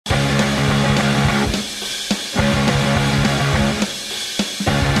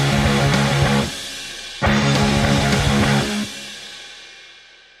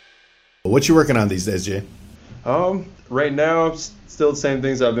What you working on these days, Jay? Right now, still the same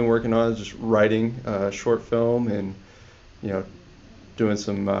things I've been working on, just writing short film and you know doing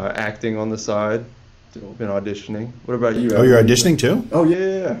some acting on the side. Been auditioning. What about you? Oh, you're auditioning too? Oh yeah,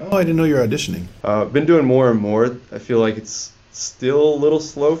 yeah, yeah. Oh, I didn't know you were auditioning. Been doing more and more. I feel like it's still a little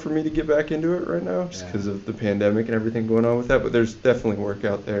slow for me to get back into it right now, just because of the pandemic and everything going on with that. But there's definitely work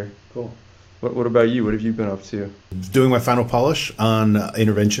out there. Cool. What about you? What have you been up to? Doing my final polish on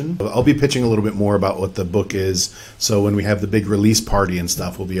Intervention. I'll be pitching a little bit more about what the book is, so when we have the big release party and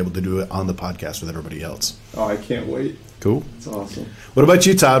stuff, we'll be able to do it on the podcast with everybody else. Oh, I can't wait. Cool. It's awesome. What about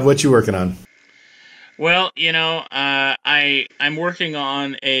you, Todd? What you working on? Well, I'm working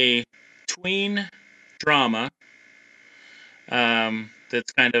on a tween drama.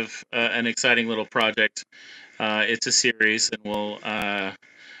 That's kind of an exciting little project. It's a series, and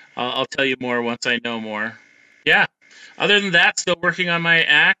I'll tell you more once I know more. Yeah. Other than that, still working on my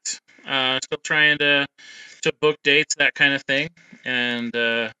act. Still trying to book dates, that kind of thing, and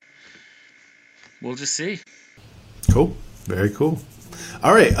we'll just see. Cool. Very cool.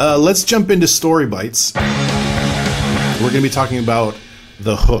 All right, let's jump into Story Bites. We're going to be talking about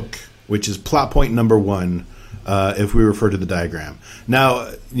the hook, which is plot point number 1, if we refer to the diagram.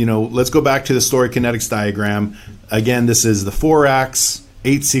 Now, let's go back to the story kinetics diagram. Again, this is the 4 acts,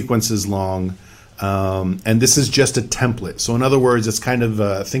 8 sequences long, and this is just a template. So in other words, it's kind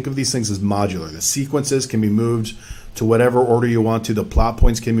of, think of these things as modular. The sequences can be moved to whatever order you want to. The plot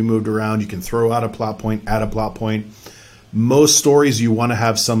points can be moved around. You can throw out a plot point, add a plot point. Most stories, you want to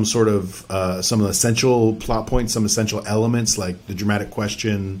have some sort of some essential plot points, some essential elements like the dramatic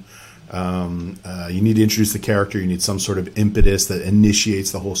question. You need to introduce the character. You need some sort of impetus that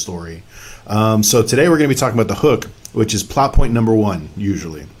initiates the whole story. So today we're going to be talking about the hook, which is plot point number 1,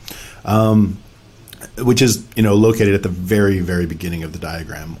 usually, which is located at the very, very beginning of the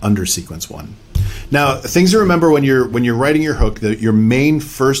diagram under sequence 1. Now, things to remember when you're writing your hook, that your main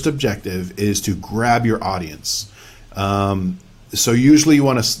first objective is to grab your audience. So usually you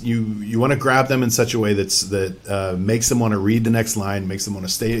want to grab them in such a way that makes them want to read the next line, makes them want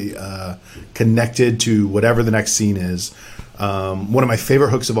to stay connected to whatever the next scene is. One of my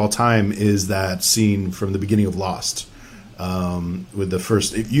favorite hooks of all time is that scene from the beginning of Lost. With the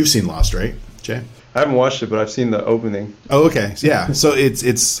first, you've seen Lost, right, Jay? I haven't watched it, but I've seen the opening. Oh, okay, yeah. So it's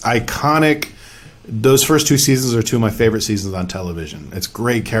iconic. Those first 2 seasons are 2 of my favorite seasons on television. It's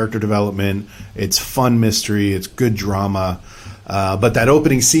great character development. It's fun mystery. It's good drama. But that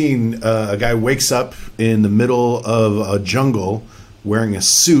opening scene, a guy wakes up in the middle of a jungle wearing a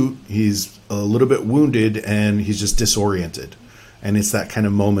suit. He's a little bit wounded and he's just disoriented. And it's that kind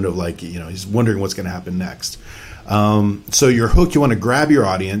of moment of he's wondering what's going to happen next. So your hook, you want to grab your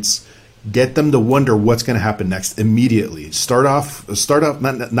audience, get them to wonder what's going to happen next immediately. Start off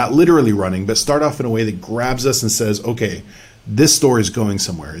not literally running, but start off in a way that grabs us and says, okay, this story is going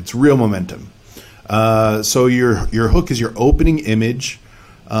somewhere. It's real momentum. So your hook is your opening image,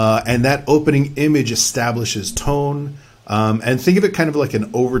 and that opening image establishes tone. And think of it kind of like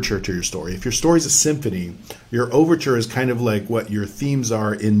an overture to your story. If your story is a symphony, your overture is kind of like what your themes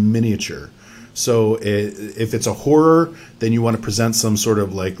are in miniature. So if it's a horror, then you want to present some sort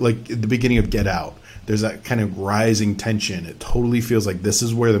of like at the beginning of Get Out. There's that kind of rising tension. It totally feels like this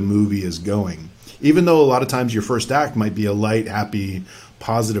is where the movie is going. Even though a lot of times your first act might be a light, happy,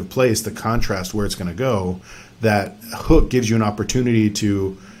 positive place to contrast where it's going to go, that hook gives you an opportunity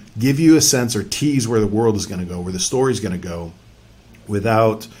to give you a sense or tease where the world is going to go, where the story is going to go,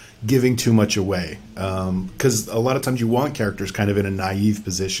 without giving too much away. Because a lot of times you want characters kind of in a naive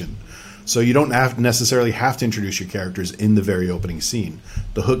position. So you don't necessarily have to introduce your characters in the very opening scene.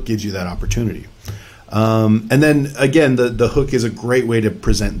 The hook gives you that opportunity. And then, again, the hook is a great way to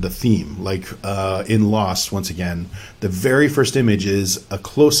present the theme. Like in Lost, once again, the very first image is a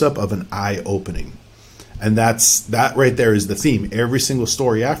close-up of an eye opening. And that right there is the theme. Every single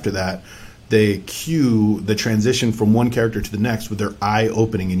story after that, they cue the transition from one character to the next with their eye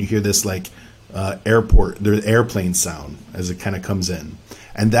opening. And you hear this the airplane sound as it kind of comes in.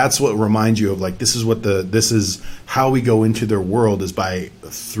 And that's what reminds you of this is how we go into their world, is by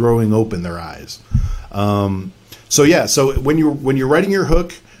throwing open their eyes. So when you're writing your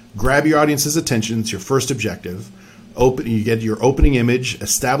hook, grab your audience's attention. It's your first objective. You get your opening image,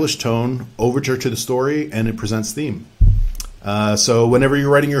 establish tone, overture to the story, and it presents theme. So whenever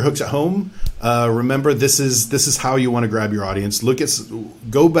you're writing your hooks at home, remember this is how you want to grab your audience.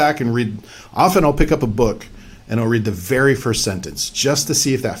 Go back and read. Often I'll pick up a book and I'll read the very first sentence just to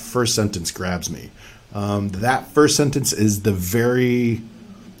see if that first sentence grabs me. That first sentence is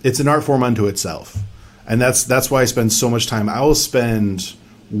it's an art form unto itself. And that's why I spend so much time. I will spend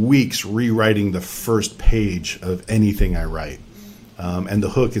weeks rewriting the first page of anything I write. And the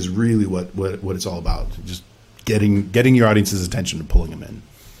hook is really what it's all about. Just getting your audience's attention and pulling them in.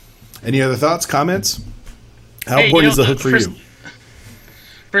 Any other thoughts, comments? How important is the hook for you?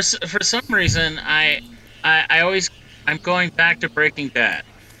 For some reason, I'm going back to Breaking Bad.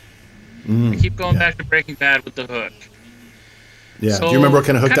 I keep going back to Breaking Bad with the hook. Yeah. So, do you remember what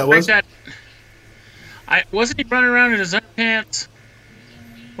kind of hook that was? Wasn't he running around in his underpants?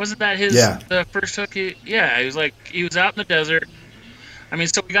 Wasn't that his the first hook? He was out in the desert. I mean,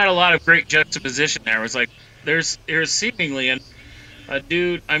 so we got a lot of great juxtaposition there. It was like there's seemingly a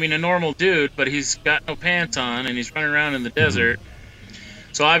dude, I mean a normal dude, but he's got no pants on and he's running around in the desert.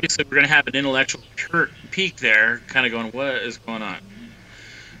 So obviously we're going to have an intellectual peak there, kind of going, what is going on?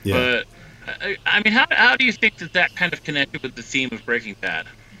 Yeah. But I mean, how do you think that kind of connected with the theme of Breaking Bad?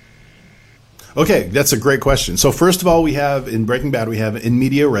 Okay, that's a great question. So first of all, we have in Breaking Bad, we have in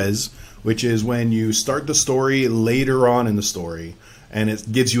media res, which is when you start the story later on in the story, and it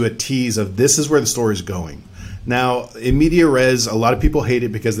gives you a tease of this is where the story is going. Now, in media res, a lot of people hate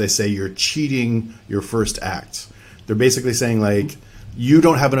it because they say you're cheating your first act. They're basically saying like you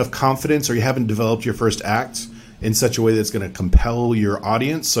don't have enough confidence or you haven't developed your first act in such a way that's going to compel your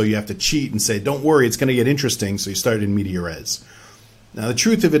audience, so you have to cheat and say, don't worry, it's going to get interesting, so you start in media res. Now, the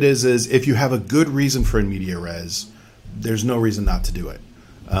truth of it is if you have a good reason for in media res, there's no reason not to do it.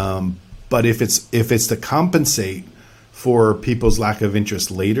 But if it's to compensate for people's lack of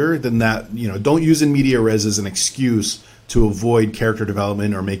interest later, then that, don't use in media res as an excuse to avoid character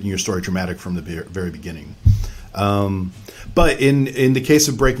development or making your story dramatic from the very beginning. But in the case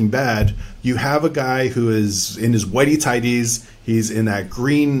of Breaking Bad, you have a guy who is in his whitey tighties. He's in that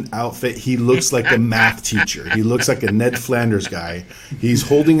green outfit. He looks like a math teacher. He looks like a Ned Flanders guy. He's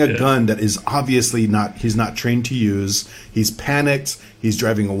holding a gun that is obviously he's not trained to use. He's panicked. He's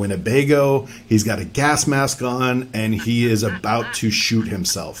driving a Winnebago. He's got a gas mask on, and he is about to shoot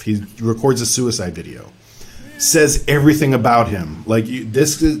himself. He records a suicide video. Says everything about him. Like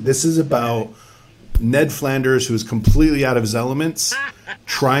this is about Ned Flanders, who is completely out of his elements,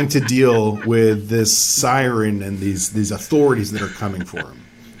 trying to deal with this siren and these authorities that are coming for him.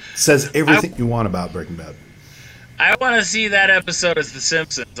 Says everything you want about Breaking Bad. I want to see that episode as The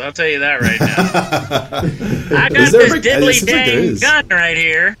Simpsons. I'll tell you that right now. I got this diddly dang gun right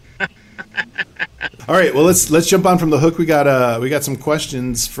here. All right, well let's jump on from the hook. We got some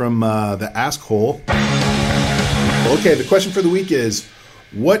questions from the Ask Hole. Okay, the question for the week is,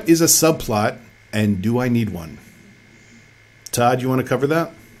 what is a subplot? And do I need one? Todd, you want to cover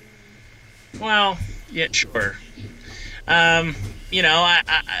that? Well, yeah, sure. Do I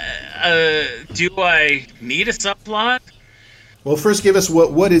need a subplot? Well, first give us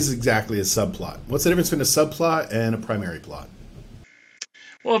what is exactly a subplot. What's the difference between a subplot and a primary plot?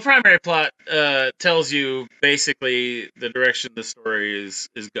 Well, a primary plot tells you basically the direction the story is.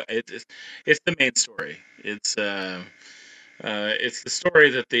 It's the main story. It's the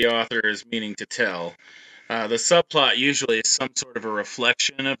story that the author is meaning to tell. The subplot usually is some sort of a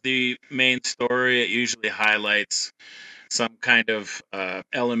reflection of the main story. It usually highlights some kind of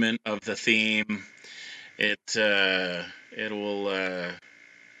element of the theme. It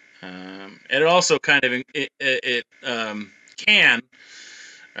also kind of can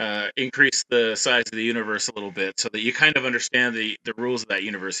increase the size of the universe a little bit so that you kind of understand the rules of that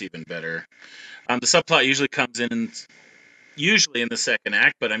universe even better. The subplot usually comes in usually in the second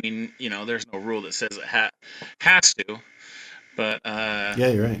act, but I mean, there's no rule that says it has to. But yeah,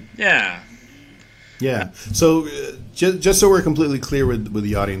 you're right. Yeah. So just so we're completely clear with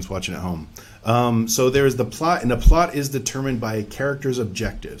the audience watching at home, so there is the plot, and the plot is determined by a character's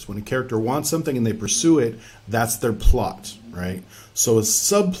objectives. When a character wants something and they pursue it, that's their plot, right? So a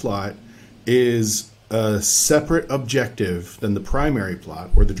subplot is a separate objective than the primary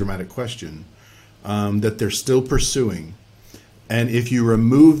plot or the dramatic question that they're still pursuing. And if you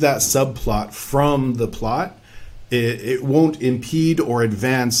remove that subplot from the plot, it won't impede or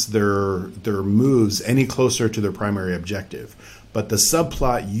advance their moves any closer to their primary objective. But the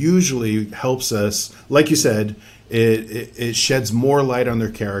subplot usually helps us, like you said, it sheds more light on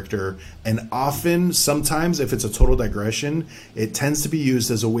their character. And often, sometimes, if it's a total digression, it tends to be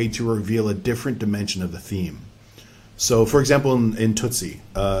used as a way to reveal a different dimension of the theme. So, for example, in Tootsie,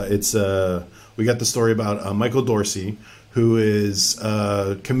 we got the story about Michael Dorsey, who is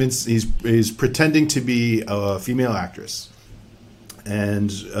convinced he's pretending to be a female actress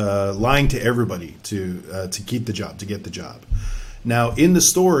and lying to everybody to keep the job, to get the job. Now, in the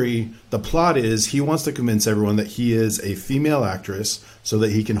story, the plot is he wants to convince everyone that he is a female actress so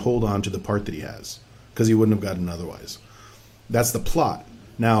that he can hold on to the part that he has, because he wouldn't have gotten it otherwise. That's the plot.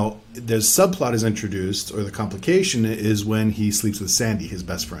 Now, the subplot is introduced, or the complication is when he sleeps with Sandy, his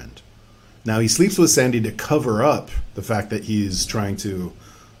best friend. Now, he sleeps with Sandy to cover up the fact that he's trying to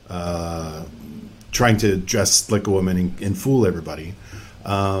dress like a woman and fool everybody.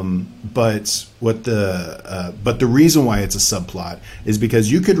 But the reason why it's a subplot is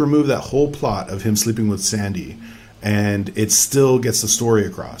because you could remove that whole plot of him sleeping with Sandy, and it still gets the story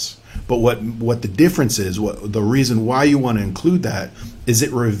across. But what the difference is, the reason why you want to include that is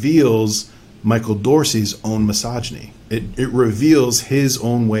it reveals Michael Dorsey's own misogyny. It reveals his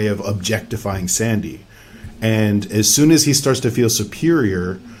own way of objectifying Sandy. And as soon as he starts to feel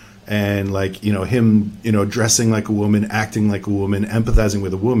superior and him, dressing like a woman, acting like a woman, empathizing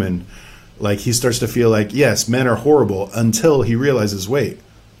with a woman, he starts to feel like, yes, men are horrible, until he realizes, wait,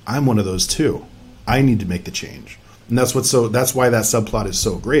 I'm one of those too. I need to make the change. And that's why that subplot is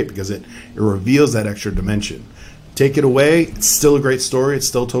so great, because it reveals that extra dimension. Take it away, it's still a great story, it's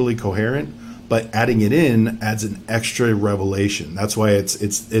still totally coherent, but adding it in adds an extra revelation. That's why it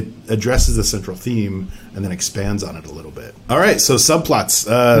addresses the central theme and then expands on it a little bit. All right, so subplots,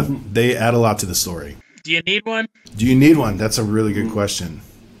 they add a lot to the story. Do you need one? Do you need one? That's a really good question.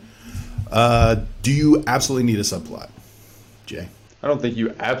 Do you absolutely need a subplot, Jay? I don't think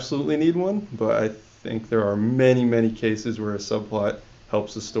you absolutely need one, but I think there are many, many cases where a subplot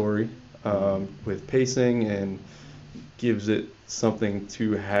helps the story with pacing and gives it something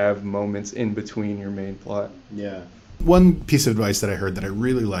to have moments in between your main plot. Yeah. One piece of advice that I heard that I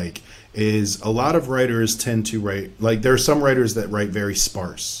really like is a lot of writers tend to write, there are some writers that write very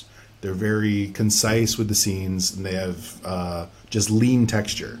sparse. They're very concise with the scenes, and they have just lean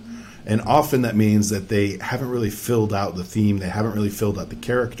texture. And often that means that they haven't really filled out the theme, they haven't really filled out the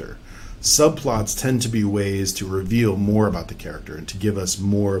character. Subplots tend to be ways to reveal more about the character and to give us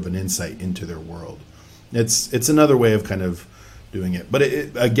more of an insight into their world. It's another way of kind of doing it. But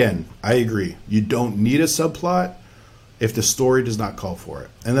again, I agree. You don't need a subplot if the story does not call for it.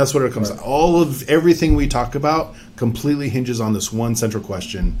 And that's what it comes to. All of everything we talk about completely hinges on this one central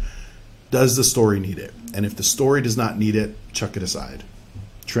question. Does the story need it? And if the story does not need it, chuck it aside.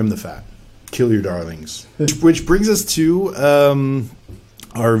 Trim the fat. Kill your darlings. Which brings us to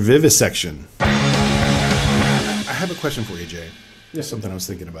our vivisection. I have a question for you, Jay. Yes. Something I was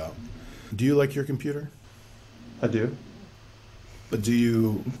thinking about. Do you like your computer? I do. But do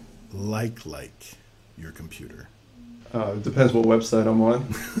you like your computer? It depends what website I'm on.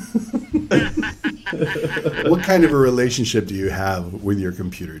 What kind of a relationship do you have with your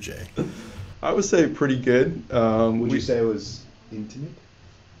computer, Jay? I would say pretty good. Would you say it was intimate?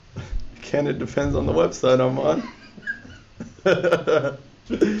 Again, it depends on the website I'm on.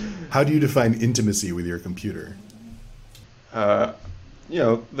 How do you define intimacy with your computer?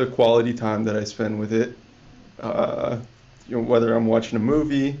 The quality time that I spend with it. Whether I'm watching a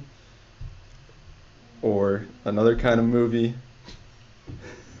movie or another kind of movie.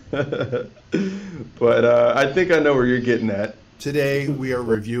 But I think I know where you're getting at. Today we are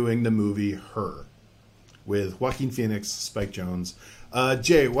reviewing the movie Her with Joaquin Phoenix, Spike Jonze.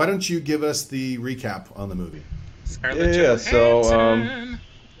 Jay, why don't you give us the recap on the movie? Scarlett Yeah, so Johansson.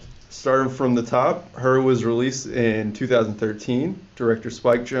 starting from the top, Her was released in 2013. Director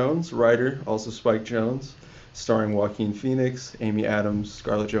Spike Jonze, writer also Spike Jonze, starring Joaquin Phoenix, Amy Adams,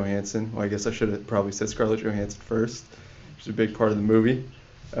 Scarlett Johansson. Well, I guess I should have probably said Scarlett Johansson first. She's a big part of the movie.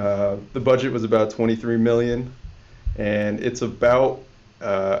 The budget was about $23 million, and it's about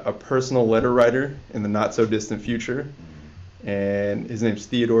a personal letter writer in the not-so-distant future, and his name's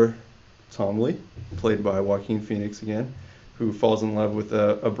Theodore Tomley, played by Joaquin Phoenix again, who falls in love with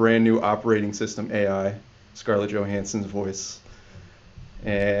a brand new operating system AI, Scarlett Johansson's voice.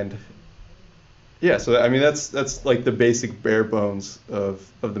 And yeah, so I mean that's like the basic bare bones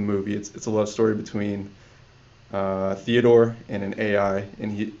of the movie. It's a love story between Theodore and an AI,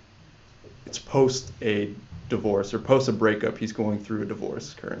 and it's post a divorce or post a breakup. He's going through a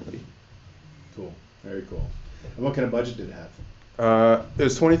divorce currently. Cool. Very cool. And what kind of budget did it have? It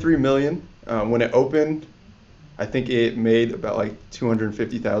was $23 million. When it opened, I think it made about like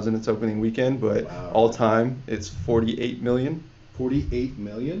 $250,000 its opening weekend, but Wow. all time it's $48 million. 48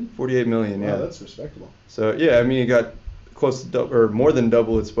 million? 48 million, yeah. Wow, that's respectable. So yeah, I mean it got close to or more than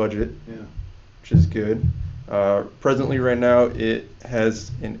double its budget, Yeah. which is good. Presently, right now, it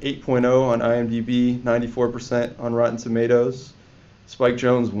has an 8.0 on IMDb, 94% on Rotten Tomatoes. Spike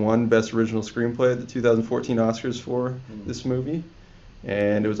Jonze won Best Original Screenplay at the 2014 Oscars for this movie,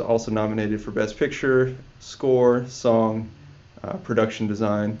 and it was also nominated for Best Picture, Score, Song, Production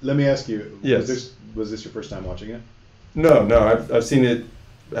Design. Let me ask you, Yes. was this your first time watching it? No, I've seen it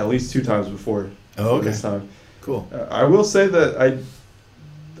at least 2 times before. Oh, okay. This time. Cool. I will say that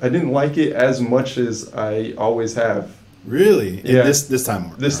I didn't like it as much as I always have. Really? Yeah. This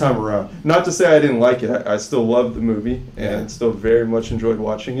time. This time around. Not to say I didn't like it. I still loved the movie and still very much enjoyed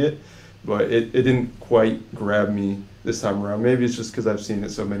watching it, but it didn't quite grab me this time around. Maybe it's just because I've seen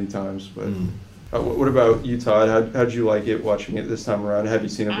it so many times. But what about you, Todd? How'd you like it watching it this time around? Have you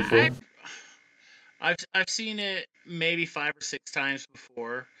seen it before? I've seen it maybe 5 or 6 times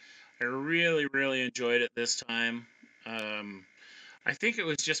before. I really, really enjoyed it this time. I think it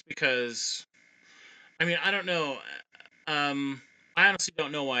was just because, I mean, I don't know. I honestly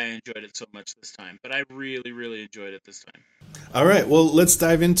don't know why I enjoyed it so much this time, but I really, really enjoyed it this time. All right, well, let's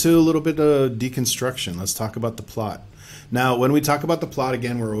dive into a little bit of deconstruction. Let's talk about the plot. Now, when we talk about the plot,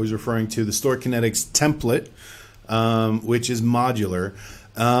 again, we're always referring to the Story Kinetics template, which is modular.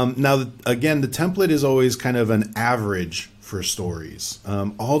 Now, again, the template is always kind of an average for stories.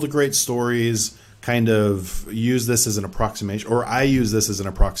 All the great stories kind of use this as an approximation, or I use this as an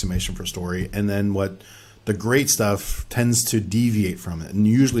approximation for story, and then what the great stuff tends to deviate from it. And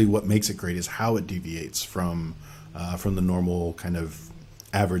usually what makes it great is how it deviates from the normal kind of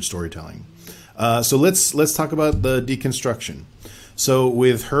average storytelling. So let's talk about the deconstruction. So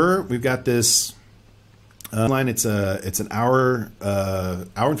with her, we've got this line. It's an hour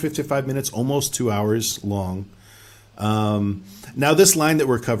and 55 minutes, almost 2 hours long. Now this line that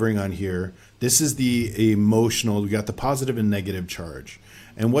we're covering on here, this is the emotional. We got the positive and negative charge,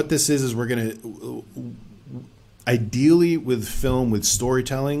 and what this is we're gonna ideally with film, with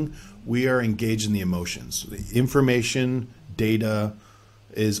storytelling, we are engaged in the emotions. The information, data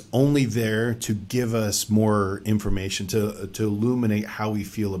is only there to give us more information, to illuminate how we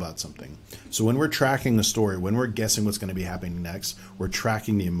feel about something. So when we're tracking the story, when we're guessing what's going to be happening next, we're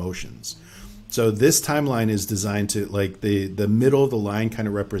tracking the emotions. So this timeline is designed to, like, the middle of the line kind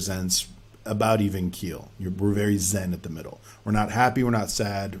of represents about even keel. We're very zen at the middle. We're not happy, we're not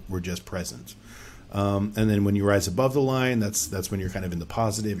sad, we're just present. And then when you rise above the line, that's when you're kind of in the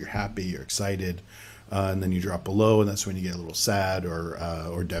positive, you're happy, you're excited. And then you drop below, and that's when you get a little sad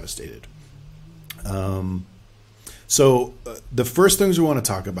or devastated. So the first things we want to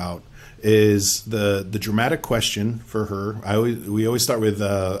talk about is the dramatic question for her. We always start with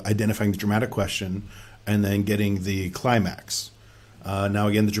identifying the dramatic question and then getting the climax. Now,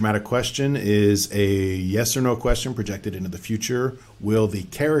 again, the dramatic question is a yes or no question projected into the future. Will the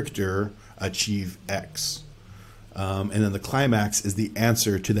character achieve X? And then the climax is the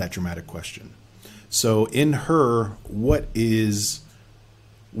answer to that dramatic question. So in her, what is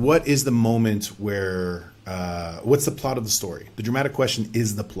the moment where, what's the plot of the story? The dramatic question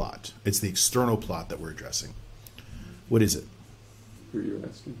is the plot. It's the external plot that we're addressing. What is it? Who are you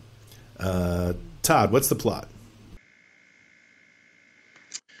asking? Todd, what's the plot?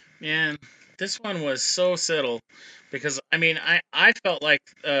 Man, this one was so subtle because, I mean, I felt like,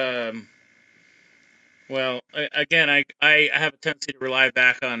 well, again, I have a tendency to rely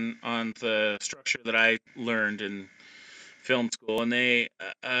back on the structure that I learned in film school, and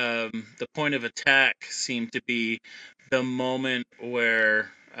the point of attack seemed to be the moment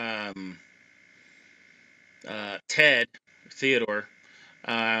where Theodore,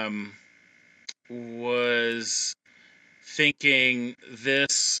 was thinking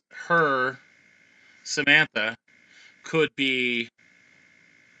Samantha, could be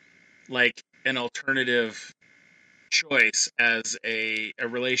like an alternative choice as a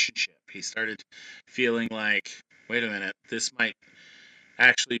relationship. He started feeling like, wait a minute, this might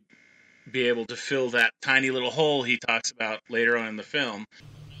actually be able to fill that tiny little hole he talks about later on in the film.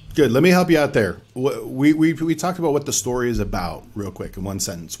 Good. Let me help you out there. We talked about what the story is about real quick in one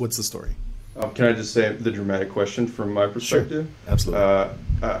sentence. What's the story? Can I just say the dramatic question from my perspective? Sure. Absolutely.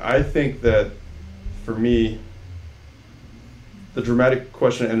 I think that for me, the dramatic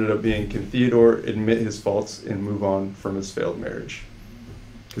question ended up being, can Theodore admit his faults and move on from his failed marriage?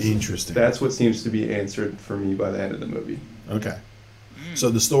 Interesting. That's what seems to be answered for me by the end of the movie. Okay. So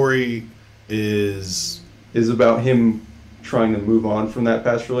the story is about him trying to move on from that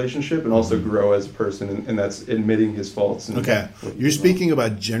past relationship and also grow as a person, and that's admitting his faults. And okay. You're speaking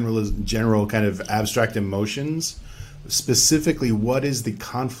about general kind of abstract emotions. Specifically, what is the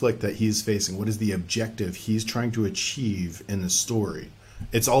conflict that he's facing? What is the objective he's trying to achieve in the story?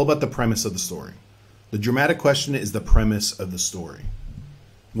 It's all about the premise of the story. The dramatic question is the premise of the story.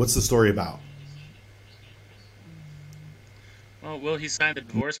 What's the story about? Well, will he sign the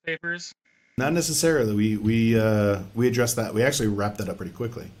divorce papers? Not necessarily. We addressed that. We actually wrapped that up pretty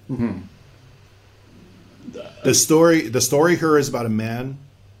quickly. Mm-hmm. The story here is about a man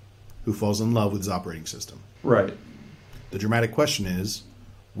who falls in love with his operating system. Right. The dramatic question is,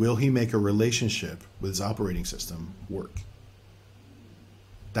 will he make a relationship with his operating system work?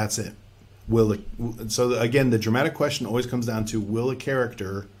 That's it. So again, the dramatic question always comes down to, will a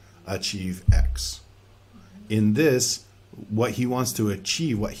character achieve X? In this, what he wants to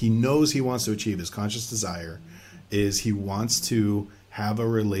achieve, what he knows he wants to achieve, his conscious desire, is he wants to have a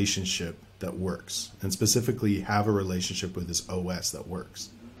relationship that works, and specifically have a relationship with his OS that works.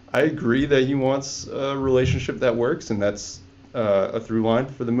 I agree that he wants a relationship that works, and that's a through line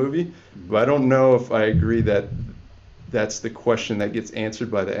for the movie. But I don't know if I agree that that's the question that gets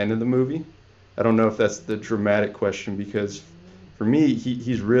answered by the end of the movie. I don't know if that's the dramatic question, because for me,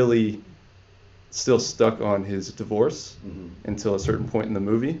 he's really still stuck on his divorce until a certain point in the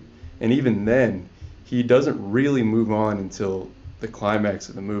movie. And even then, he doesn't really move on until the climax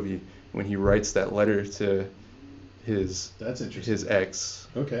of the movie, when he writes that letter to his ex.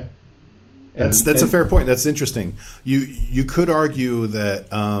 Okay. That's a fair point. That's interesting. You could argue that.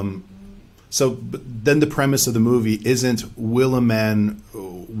 But then the premise of the movie isn't, will a man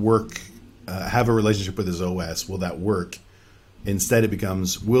have a relationship with his OS? Will that work? Instead, it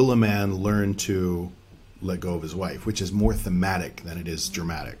becomes, will a man learn to let go of his wife, which is more thematic than it is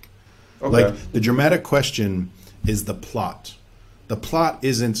dramatic. Okay. Like, the dramatic question is the plot. The plot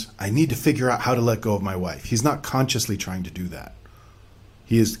isn't, I need to figure out how to let go of my wife. He's not consciously trying to do that.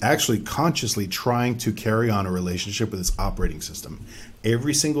 He is actually consciously trying to carry on a relationship with his operating system.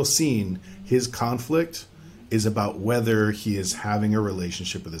 Every single scene, his conflict is about whether he is having a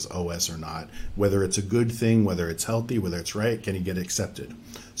relationship with his OS or not, whether it's a good thing, whether it's healthy, whether it's right, can he get accepted?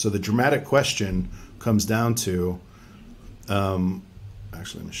 So the dramatic question comes down to,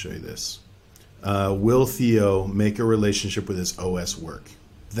 actually, let me show you this. Will Theo make a relationship with his OS work?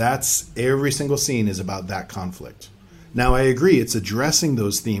 That's, every single scene is about that conflict. Now, I agree, it's addressing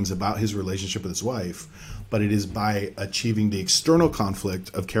those themes about his relationship with his wife, but it is by achieving the external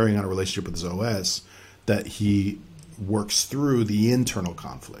conflict of carrying on a relationship with his OS that he works through the internal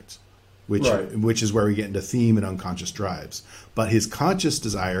conflict, which is where we get into theme and unconscious drives. But his conscious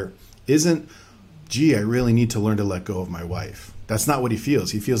desire isn't, gee, I really need to learn to let go of my wife. That's not what he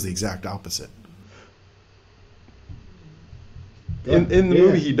feels. He feels the exact opposite. In the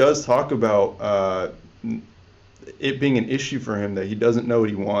movie, he does talk about it being an issue for him that he doesn't know what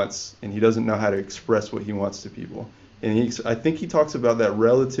he wants, and he doesn't know how to express what he wants to people. And I think he talks about that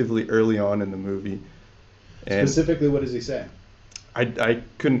relatively early on in the movie. And specifically, what does he say? I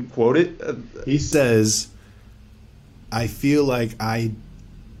couldn't quote it. He says, I feel like I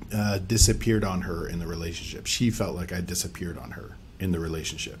disappeared on her in the relationship. She felt like I disappeared on her in the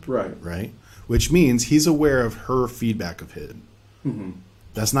relationship. Right? Which means he's aware of her feedback of him. Mm-hmm.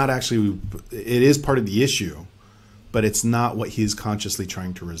 That's not actually, it is part of the issue, but it's not what he's consciously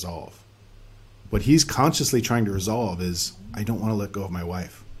trying to resolve. What he's consciously trying to resolve is, I don't want to let go of my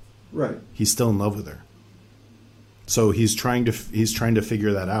wife. Right. He's still in love with her. So he's trying to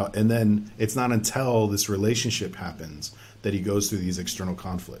figure that out. And then it's not until this relationship happens that he goes through these external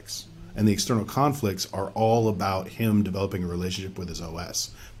conflicts. And the external conflicts are all about him developing a relationship with his OS.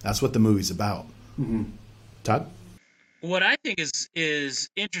 That's what the movie's about. Mm-hmm. Todd? What I think is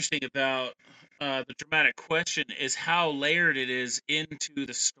interesting about the dramatic question is how layered it is into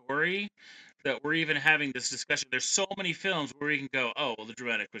the story that we're even having this discussion. There's so many films where we can go, oh, well, the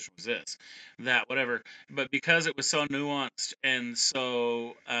dramatic question was this, that, whatever. But because it was so nuanced and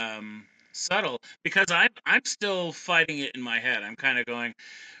so subtle, because I'm still fighting it in my head. I'm kind of going,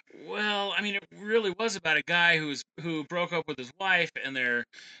 well, I mean, it really was about a guy who broke up with his wife,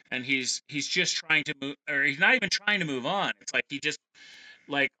 and he's just trying to move, or he's not even trying to move on. It's like he just,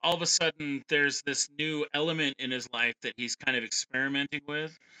 like, all of a sudden there's this new element in his life that he's kind of experimenting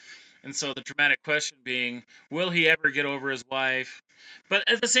with. And so the dramatic question being, will he ever get over his wife? But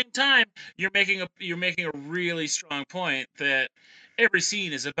at the same time, you're making a really strong point that every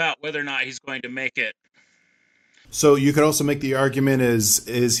scene is about whether or not he's going to make it. So you could also make the argument,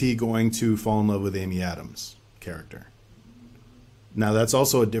 is he going to fall in love with Amy Adams' character? Now, that's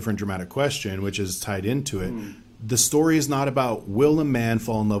also a different dramatic question, which is tied into it. The story is not about, will a man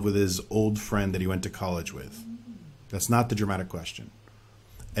fall in love with his old friend that he went to college with? That's not the dramatic question.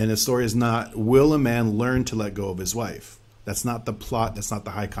 And the story is not, will a man learn to let go of his wife? That's not the plot. That's not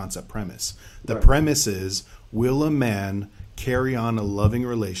the high concept premise. The premise is, will a man carry on a loving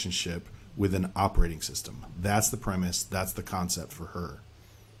relationship with an operating system? That's the premise. That's the concept for her.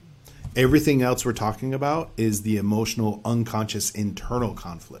 Everything else we're talking about is the emotional, unconscious, internal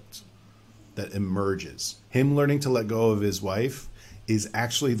conflict that emerges. Him learning to let go of his wife is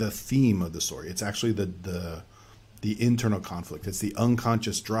actually the theme of the story. It's actually the internal conflict. It's the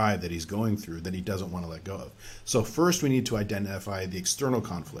unconscious drive that he's going through that he doesn't want to let go of. So first we need to identify the external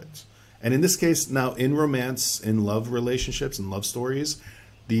conflict. And in this case, now in romance, in love relationships and love stories,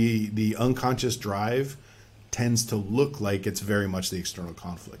 The unconscious drive tends to look like it's very much the external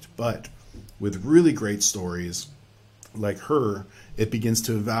conflict. But with really great stories like Her, it begins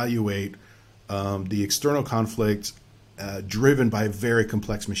to evaluate the external conflict driven by a very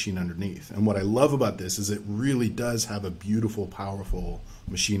complex machine underneath. And what I love about this is it really does have a beautiful, powerful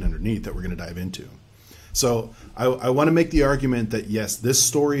machine underneath that we're going to dive into. So I want to make the argument that, yes, this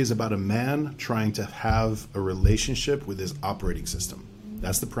story is about a man trying to have a relationship with his operating system.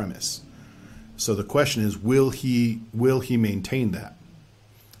 That's the premise. So the question is, will he maintain that?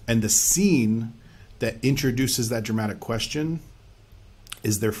 And the scene that introduces that dramatic question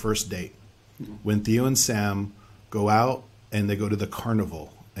is their first date. When Theo and Sam go out and they go to the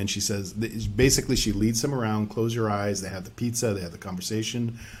carnival, and she says, basically she leads them around, close your eyes, they have the pizza, they have the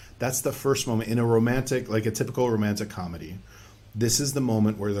conversation. That's the first moment in a romantic, like a typical romantic comedy. This is the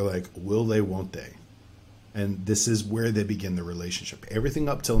moment where they're like, will they, won't they? And this is where they begin the relationship. Everything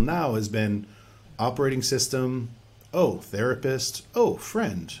up till now has been operating system, oh, therapist, oh,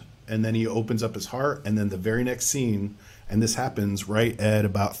 friend. And then he opens up his heart, and then the very next scene, and this happens right at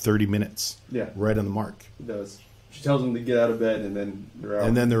about 30 minutes. Yeah. Right on the mark. It does. She tells them to get out of bed, and then they're out.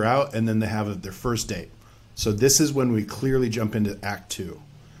 And then they're out, and then they have their first date. So this is when we clearly jump into Act 2.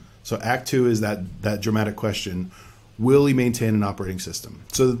 So Act 2 is that dramatic question, will he maintain an operating system?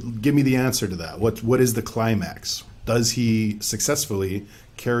 So give me the answer to that. What is the climax? Does he successfully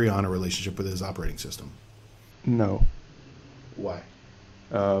carry on a relationship with his operating system? No. Why?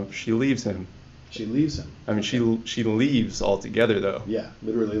 She leaves him. She leaves him. I mean, she leaves altogether, though. Yeah,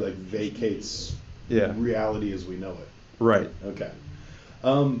 literally like vacates reality as we know it. Right. Okay.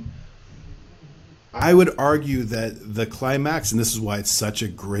 I would argue that the climax, and this is why it's such a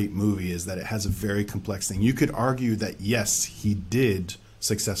great movie, is that it has a very complex thing. You could argue that, yes, he did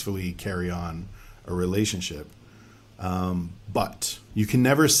successfully carry on a relationship, but you can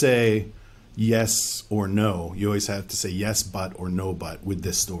never say yes or no. You always have to say yes, but, or no, but with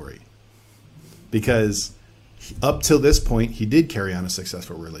this story. Because up till this point, he did carry on a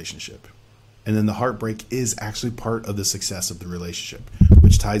successful relationship. And then the heartbreak is actually part of the success of the relationship,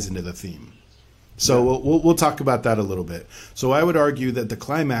 which ties into the theme. So we'll talk about that a little bit. So I would argue that the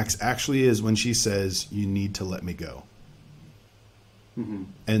climax actually is when she says, you need to let me go. Mm-hmm.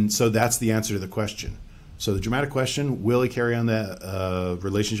 And so that's the answer to the question. So the dramatic question, will he carry on that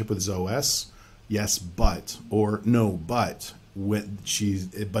relationship with his OS? Yes, but, or no, but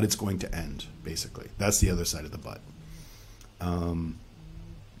it's going to end, basically. That's the other side of the but.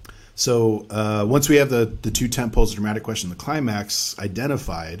 So once we have the two tent poles, the dramatic question, the climax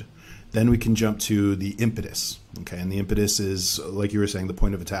identified, then we can jump to the impetus. Okay, and the impetus is, like you were saying, the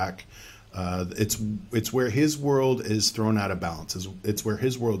point of attack. It's where his world is thrown out of balance. It's where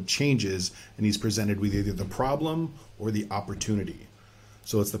his world changes, and he's presented with either the problem or the opportunity.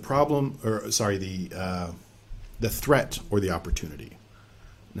 So it's the problem, the threat or the opportunity.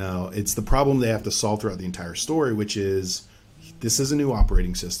 Now, it's the problem they have to solve throughout the entire story, which is this is a new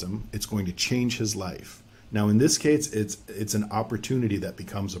operating system. It's going to change his life. Now, in this case, it's an opportunity that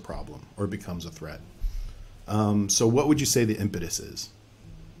becomes a problem or becomes a threat. So what would you say the impetus is?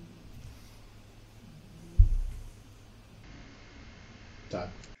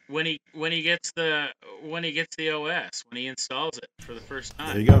 When he gets the OS, when he installs it for the first time.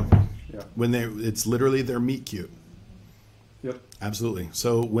 There you go. Yeah. It's literally their meet cute. Yep. Absolutely.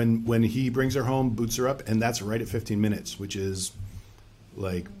 So when he brings her home, boots her up, and that's right at 15 minutes, which is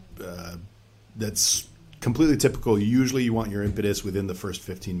like that's completely typical. Usually you want your impetus within the first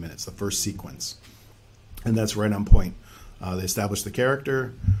 15 minutes, the first sequence. And that's right on point. They establish the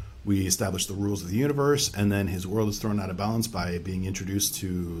character, we establish the rules of the universe, and then his world is thrown out of balance by being introduced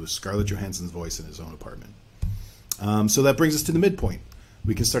to Scarlett Johansson's voice in his own apartment. So that brings us to the midpoint.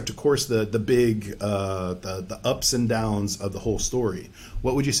 We can start to course the big the ups and downs of the whole story.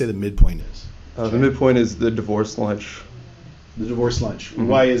 What would you say the midpoint is? The midpoint is the divorce lunch. The divorce lunch. Mm-hmm.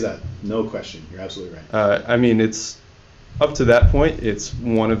 Why is that? No question. You're absolutely right. I mean, it's up to that point. It's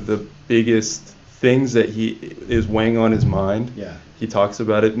one of the biggest things that he is weighing on his mind. Yeah. He talks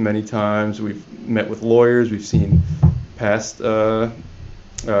about it many times. We've met with lawyers. We've seen past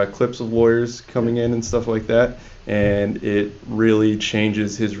clips of lawyers coming in and stuff like that. And it really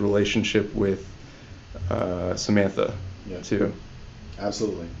changes his relationship with Samantha, too.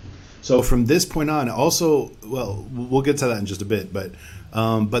 Absolutely. So from this point on, also, well, we'll get to that in just a bit, but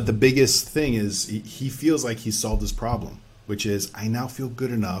the biggest thing is he feels like he's solved his problem, which is, I now feel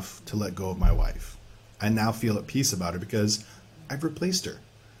good enough to let go of my wife. I now feel at peace about her because I've replaced her.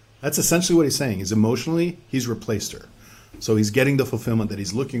 That's essentially what he's saying. Is emotionally, he's replaced her. So he's getting the fulfillment that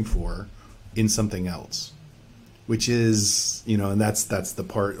he's looking for in something else, which is, and that's the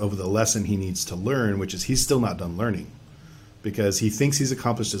part of the lesson he needs to learn, which is he's still not done learning, because he thinks he's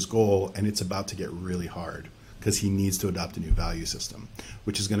accomplished his goal, and it's about to get really hard because he needs to adopt a new value system,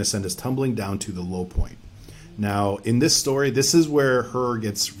 which is going to send us tumbling down to the low point. Now, in this story, this is where Her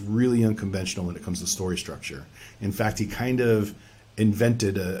gets really unconventional when it comes to story structure. In fact, he kind of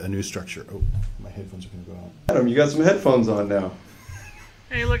invented a new structure. Oh, my headphones are going to go out. Adam, you got some headphones on now.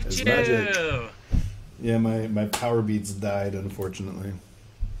 Hey, look at you! Magic. Yeah, my power beads died, unfortunately.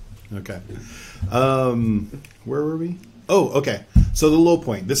 Okay. Where were we? Oh, okay. So the low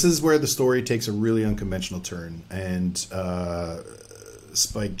point. This is where the story takes a really unconventional turn, and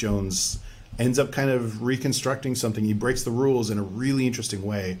Spike Jonze ends up kind of reconstructing something. He breaks the rules in a really interesting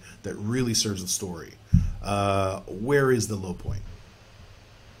way that really serves the story. Where is the low point?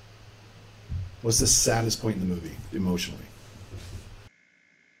 What's the saddest point in the movie, emotionally?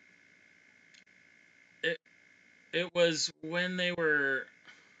 It was when they were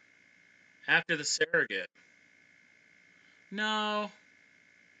after the surrogate. No.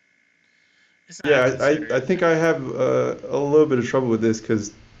 It's not after the surrogate. I think I have a little bit of trouble with this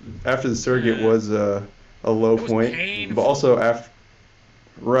because after the surrogate was a low point, painful. but also after,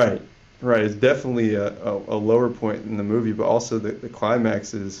 right, it's definitely a lower point in the movie, but also the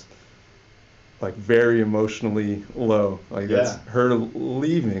climax is like very emotionally low. Like that's her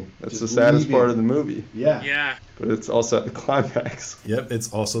leaving. That's just the saddest part of the movie. Yeah. But it's also at the climax. Yep,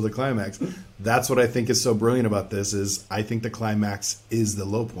 it's also the climax. That's what I think is so brilliant about this is I think the climax is the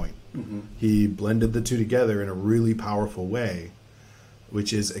low point. Mm-hmm. He blended the two together in a really powerful way,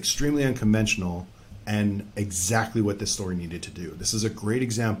 which is extremely unconventional and exactly what this story needed to do. This is a great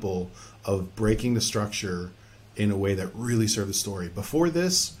example of breaking the structure in a way that really served the story. Before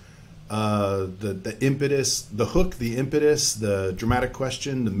this, the impetus, the hook, the impetus, the dramatic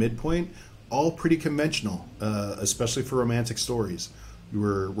question, the midpoint, all pretty conventional, especially for romantic stories.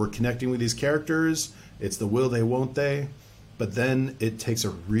 We're connecting with these characters. It's the will they, won't they. But then it takes a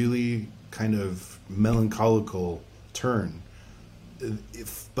really kind of melancholical turn.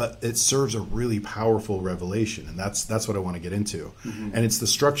 But it serves a really powerful revelation, and that's what I want to get into. Mm-hmm. And it's the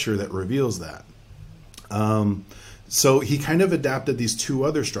structure that reveals that. So he kind of adapted these two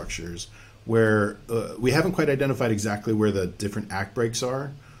other structures where we haven't quite identified exactly where the different act breaks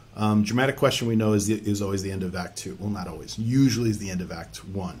are. Dramatic question we know is always the end of Act 2. Well, not always. Usually is the end of Act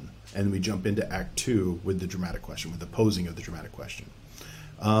 1. And we jump into Act 2 with the dramatic question, with the posing of the dramatic question.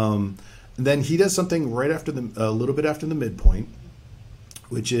 Then he does something right after a little bit after the midpoint,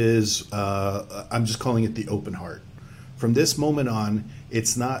 which is, I'm just calling it the open heart. From this moment on,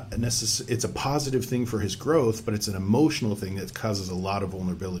 it's not it's a positive thing for his growth, but it's an emotional thing that causes a lot of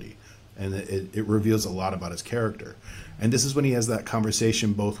vulnerability. And it reveals a lot about his character. And this is when he has that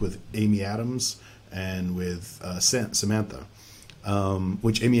conversation both with Amy Adams and with Samantha,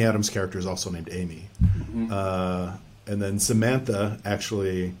 which Amy Adams' character is also named Amy. Mm-hmm. And then Samantha,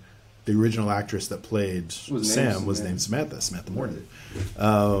 actually, the original actress that played Sam was named Samantha Morton.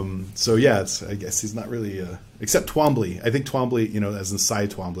 So yeah, I guess he's not really except Twombly. I think Twombly, as in Cy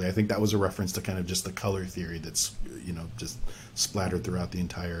Twombly, I think that was a reference to kind of just the color theory that's just splattered throughout the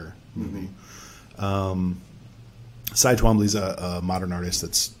entire movie. Mm-hmm. Cy Twombly's a modern artist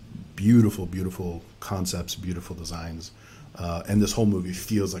that's beautiful concepts, beautiful designs, and this whole movie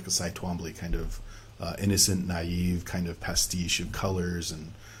feels like a Cy Twombly kind of innocent, naive kind of pastiche of colors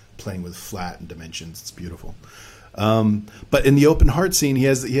and playing with flat and dimensions. It's beautiful. But in the open heart scene, he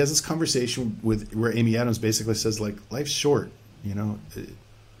has this conversation where Amy Adams basically says, like, life's short,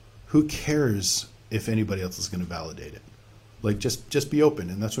 who cares if anybody else is going to validate it? Like, just be open.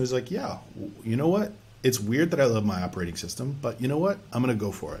 And that's when he's like, yeah, you know what? It's weird that I love my operating system, but you know what? I'm going to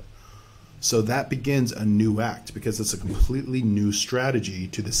go for it. So that begins a new act because it's a completely new strategy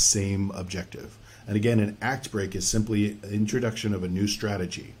to the same objective. And again, an act break is simply an introduction of a new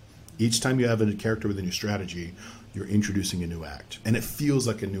strategy. Each time you have a character with a new strategy, you're introducing a new act. And it feels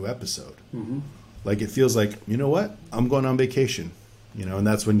like a new episode. Mm-hmm. Like, it feels like, you know what? I'm going on vacation. And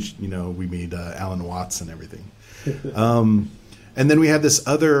that's when, we meet Alan Watts and everything. And then we have this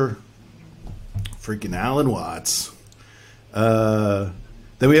other freaking Alan Watts. Then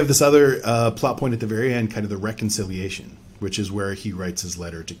we have this other plot point at the very end, kind of the reconciliation, which is where he writes his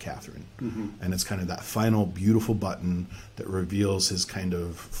letter to Catherine. Mm-hmm. And it's kind of that final beautiful button that reveals his kind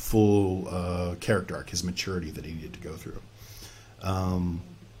of full character arc, his maturity that he needed to go through. And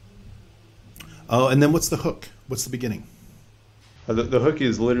then what's the hook? What's the beginning? The hook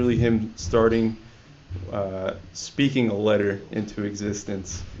is literally him starting speaking a letter into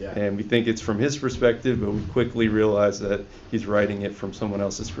existence. Yeah. And we think it's from his perspective, but we quickly realize that he's writing it from someone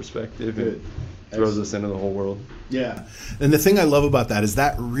else's perspective. Good. And throws us into the whole world. Yeah. And the thing I love about that is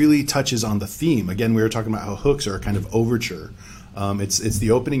that really touches on the theme. Again, we were talking about how hooks are a kind of overture. It's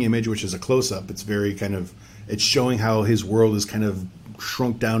the opening image, which is a close-up. It's very kind of, it's showing how his world is kind of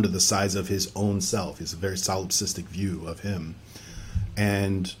shrunk down to the size of his own self. It's a very solipsistic view of him.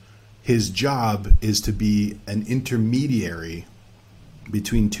 And his job is to be an intermediary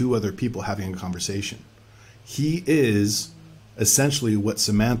between two other people having a conversation. He is essentially what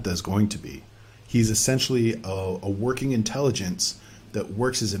Samantha is going to be. He's essentially a working intelligence that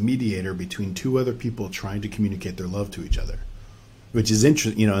works as a mediator between two other people trying to communicate their love to each other, which is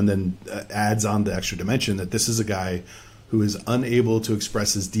interesting, and then adds on the extra dimension that this is a guy who is unable to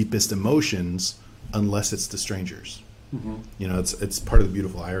express his deepest emotions unless it's to strangers. Mm-hmm. It's part of the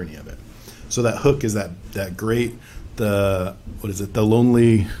beautiful irony of it. So that hook is that great, the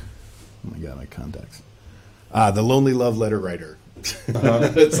lonely, oh my God, my contacts. The lonely love letter writer. It's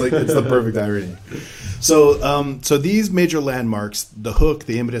the perfect irony. So these major landmarks, the hook,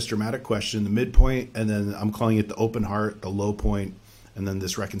 the impetus, dramatic question, the midpoint, and then I'm calling it the open heart, the low point, and then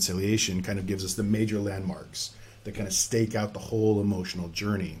this reconciliation kind of gives us the major landmarks that kind of stake out the whole emotional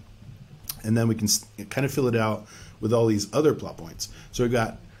journey. And then we can kind of fill it out with all these other plot points. So we've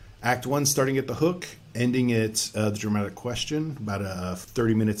got Act 1 starting at the hook, ending at the dramatic question, about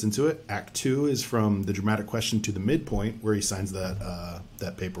 30 minutes into it. Act 2 is from the dramatic question to the midpoint, where he signs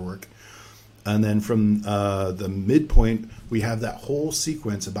that paperwork. And then from the midpoint, we have that whole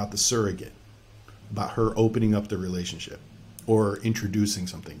sequence about the surrogate, about her opening up the relationship or introducing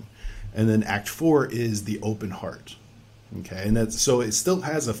something. And then Act 4 is the open heart. Okay, and so it still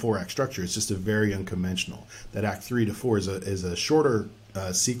has a 4-act structure. It's just a very unconventional. That Act 3 to 4 is a shorter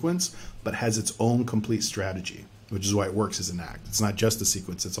sequence, but has its own complete strategy, which is why it works as an act. It's not just a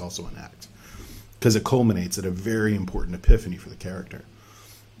sequence; it's also an act, because it culminates at a very important epiphany for the character.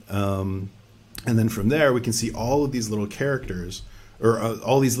 And then from there, we can see all of these little characters, or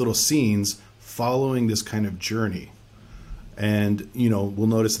all these little scenes, following this kind of journey. And we'll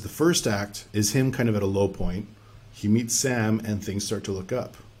notice that the first act is him kind of at a low point. He meets Sam, and things start to look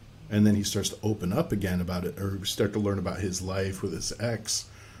up. And then he starts to open up again about it, or start to learn about his life with his ex.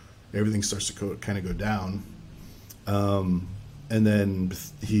 Everything starts to kind of go down. And then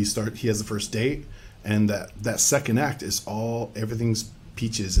he has the first date, and that second act is everything's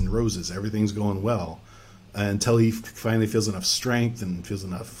peaches and roses. Everything's going well until he finally feels enough strength and feels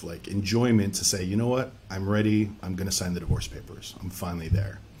enough enjoyment to say, you know what, I'm ready. I'm going to sign the divorce papers. I'm finally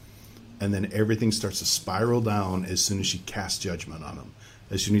there. And then everything starts to spiral down as soon as she casts judgment on him.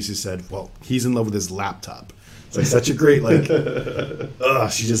 As soon as she said, well, he's in love with his laptop. It's such a great,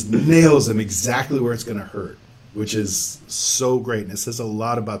 she just nails him exactly where it's going to hurt, which is so great. And it says a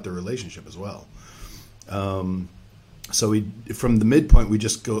lot about their relationship as well. So from the midpoint, we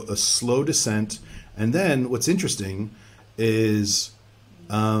just go a slow descent. And then what's interesting is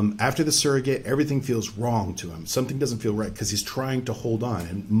after the surrogate, everything feels wrong to him. Something doesn't feel right because he's trying to hold on.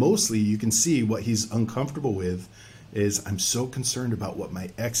 And mostly you can see what he's uncomfortable with is, I'm so concerned about what my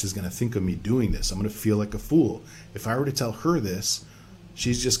ex is going to think of me doing this. I'm going to feel like a fool. If I were to tell her this,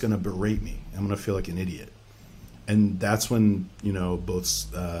 she's just going to berate me. I'm going to feel like an idiot. And that's when, both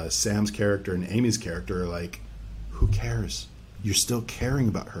Sam's character and Amy's character are like, who cares? You're still caring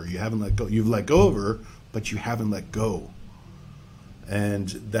about her. You haven't let go. You've let go of her, but you haven't let go. And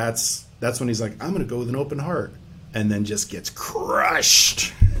that's when he's like, I'm going to go with an open heart. And then just gets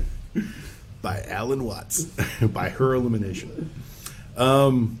crushed by Alan Watts, by her elimination.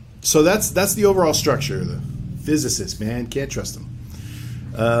 So that's the overall structure. The physicist, man, can't trust him.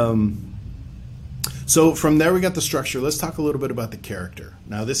 So from there, we got the structure. Let's talk a little bit about the character.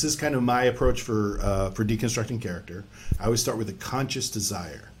 Now, this is kind of my approach for deconstructing character. I always start with the conscious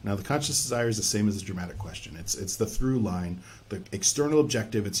desire. Now, the conscious desire is the same as the dramatic question. It's the through line, the external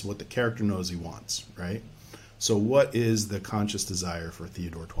objective. It's what the character knows he wants, right? So what is the conscious desire for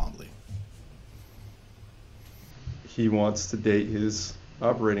Theodore Twombly? He wants to date his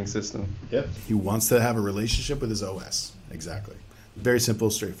operating system. Yep. He wants to have a relationship with his OS. Exactly. Very simple,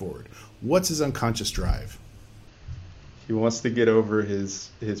 straightforward. What's his unconscious drive? He wants to get over his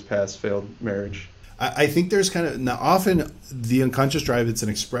past failed marriage. I think there's now often the unconscious drive, it's an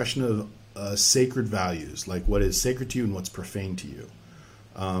expression of sacred values, like what is sacred to you and what's profane to you.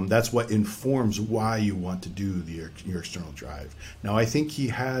 That's what informs why you want to do your external drive. Now, I think he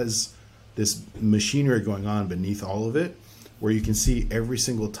has this machinery going on beneath all of it, where you can see every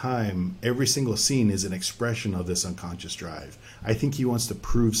single time, every single scene is an expression of this unconscious drive. I think he wants to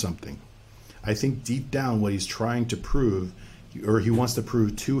prove something. I think deep down what he's trying to prove, or he wants to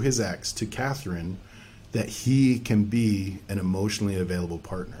prove to his ex, to Catherine, that he can be an emotionally available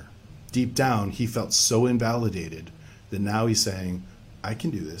partner. Deep down, he felt so invalidated that now he's saying, I can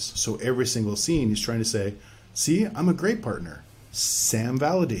do this. So every single scene, he's trying to say, see, I'm a great partner. Sam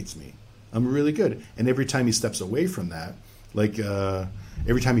validates me. I'm really good. And every time he steps away from that, like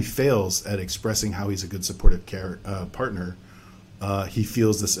every time he fails at expressing how he's a good supportive partner, he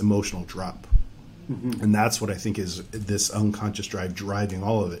feels this emotional drop. Mm-hmm. And that's what I think is this unconscious drive driving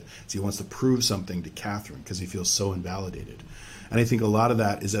all of it. So he wants to prove something to Catherine because he feels so invalidated. And I think a lot of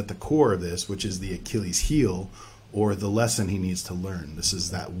that is at the core of this, which is the Achilles heel, or the lesson he needs to learn. This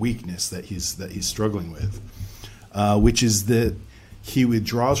is that weakness that he's struggling with, which is that he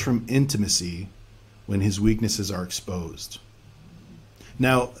withdraws from intimacy when his weaknesses are exposed.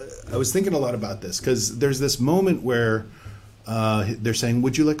 Now, I was thinking a lot about this because there's this moment where they're saying,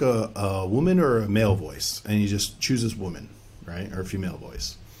 would you like a woman or a male voice? And he just chooses woman, right? Or a female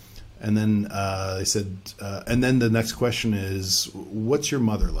voice. And then they said, and then the next question is, what's your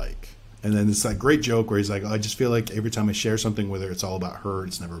mother like? And then it's that great joke where he's like, oh, I just feel like every time I share something with her, it's all about her.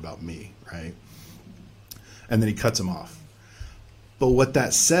 It's never about me, right? And then he cuts him off. But what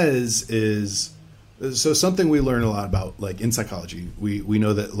that says is, so something we learn a lot about, like in psychology, we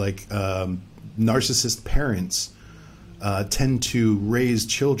know that like narcissist parents tend to raise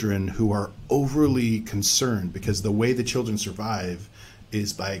children who are overly concerned, because the way the children survive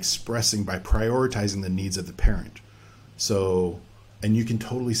is by prioritizing the needs of the parent. So, and you can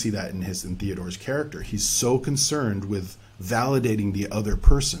totally see that in Theodore's character. He's so concerned with validating the other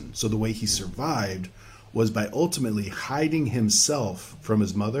person. So the way he survived was by ultimately hiding himself from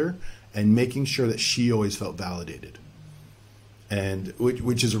his mother and making sure that she always felt validated. And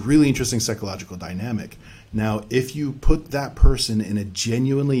which is a really interesting psychological dynamic. Now, if you put that person in a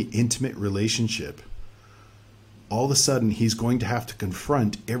genuinely intimate relationship, all of a sudden he's going to have to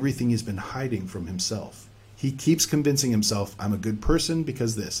confront everything he's been hiding from himself. He keeps convincing himself, I'm a good person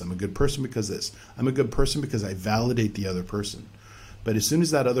because this, I'm a good person because this, I'm a good person because I validate the other person. But as soon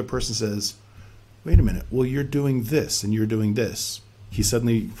as that other person says, wait a minute, well, you're doing this and you're doing this, he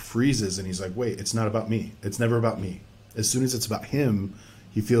suddenly freezes and he's like, wait, it's not about me. It's never about me. As soon as it's about him,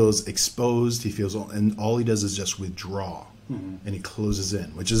 he feels exposed, and all he does is just withdraw. Mm-hmm. And he closes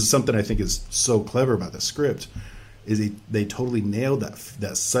in, which is something I think is so clever about the script, is they totally nailed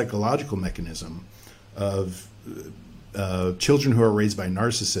that psychological mechanism of children who are raised by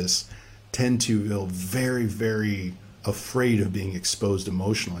narcissists tend to feel very, very afraid of being exposed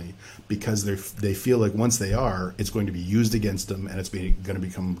emotionally, because they feel like once they are, it's going to be used against them and it's going to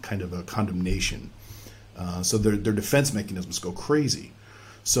become kind of a condemnation. So their defense mechanisms go crazy.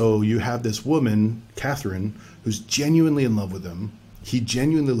 So you have this woman, Catherine, who's genuinely in love with him. He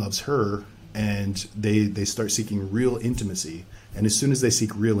genuinely loves her, and they start seeking real intimacy. And as soon as they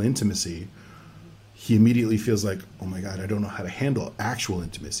seek real intimacy, he immediately feels like, oh my God, I don't know how to handle actual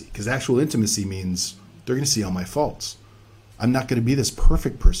intimacy. Because actual intimacy means they're going to see all my faults. I'm not going to be this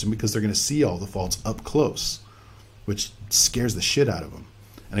perfect person because they're going to see all the faults up close, which scares the shit out of him.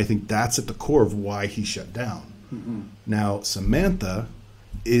 And I think that's at the core of why he shut down. Mm-hmm. Now, Samantha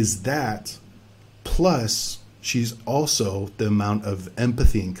is that, plus she's also the amount of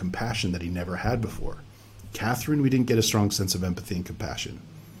empathy and compassion that he never had before. Catherine, we didn't get a strong sense of empathy and compassion.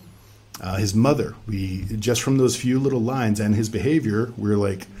 His mother, we just from those few little lines and his behavior, we're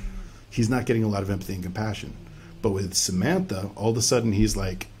like, he's not getting a lot of empathy and compassion. But with Samantha, all of a sudden he's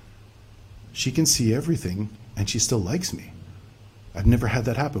like, she can see everything and she still likes me. I've never had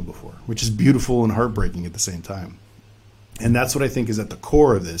that happen before, which is beautiful and heartbreaking at the same time. And that's what I think is at the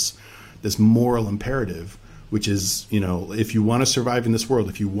core of this moral imperative, which is, if you want to survive in this world,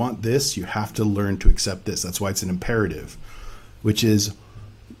 if you want this, you have to learn to accept this. That's why it's an imperative, which is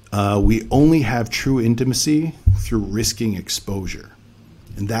we only have true intimacy through risking exposure.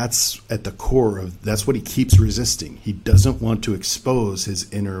 And that's at the core of, that's what he keeps resisting. He doesn't want to expose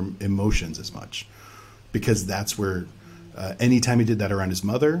his inner emotions as much, because that's where anytime he did that around his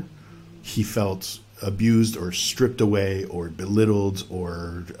mother, he felt abused or stripped away or belittled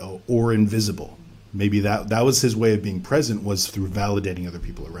or invisible. Maybe that was his way of being present, was through validating other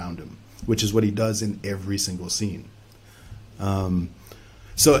people around him, which is what he does in every single scene. And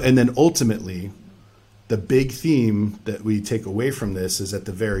then ultimately, the big theme that we take away from this is at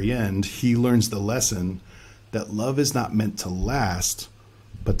the very end, he learns the lesson that love is not meant to last,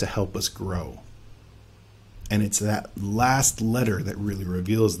 but to help us grow. And it's that last letter that really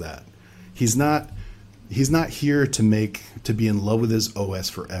reveals that. He's not here to be in love with his OS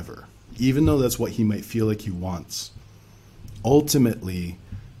forever, even though that's what he might feel like he wants. Ultimately,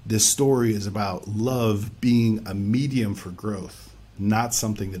 this story is about love being a medium for growth, not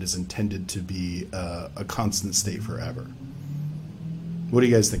something that is intended to be a constant state forever. What do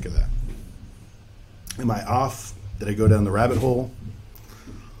you guys think of that? Am I off? Did I go down the rabbit hole?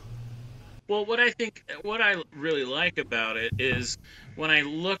 Well, what I really like about it is when I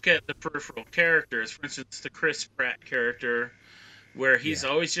look at the peripheral characters, for instance, the Chris Pratt character, where he's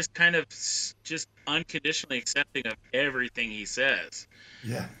always just kind of just unconditionally accepting of everything he says.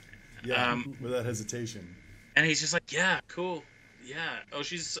 Yeah. Without hesitation. And he's just like, yeah, cool. Yeah. Oh,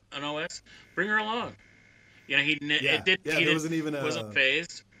 she's an OS? Bring her along. You know, he wasn't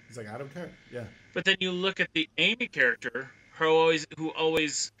phased. He's like, I don't care. Yeah. But then you look at the Amy character, who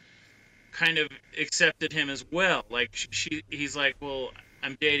always kind of accepted him as well. Like he's like, well,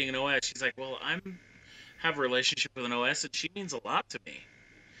 I'm dating an OS. She's like, well, have a relationship with an OS, and she means a lot to me.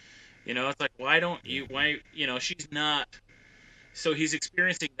 You know, it's like, she's not. So he's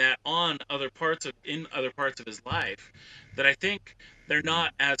experiencing that in other parts of his life that I think they're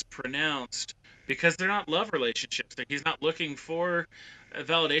not as pronounced because they're not love relationships. He's not looking for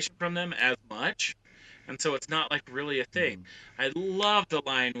validation from them as much, and so it's not like really a thing. I love the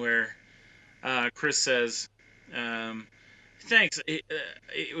line where Chris says, thanks.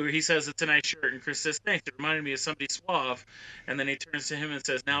 He says, it's a nice shirt, and Chris says, thanks. It reminded me of somebody suave. And then he turns to him and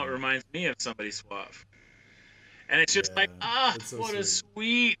says, now it reminds me of somebody suave. And it's just what sweet. A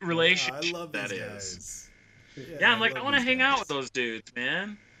sweet relationship I love that is. Yeah, I'm like, I want to hang out with those dudes,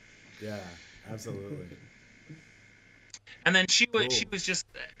 man. Yeah, absolutely. And then she was just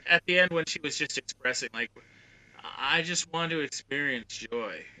at the end when she was just expressing like, I just want to experience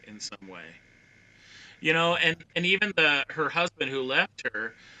joy in some way. You know, and even her husband who left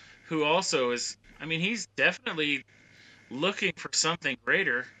her, who also is, I mean, he's definitely looking for something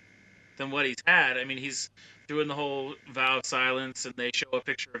greater than what he's had. I mean, he's doing the whole vow of silence, and they show a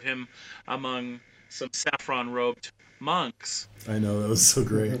picture of him among some saffron-robed monks. I know, that was so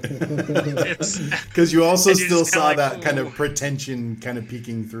great. Because you also still saw like, that kind of pretension kind of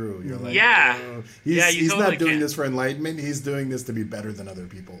peeking through. You're like, he's totally not doing this for enlightenment. He's doing this to be better than other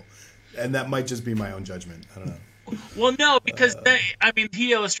people. And that might just be my own judgment. I don't know. Well, no, because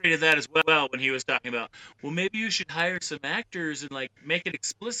he illustrated that as well when he was talking about, well, maybe you should hire some actors and like make it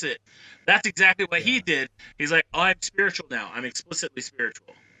explicit. That's exactly what he did. He's like, oh, I'm spiritual now. I'm explicitly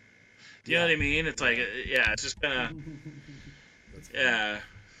spiritual. Do you know what I mean? It's like, it's just kind of,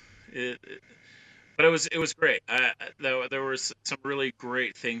 but it was great. There were some really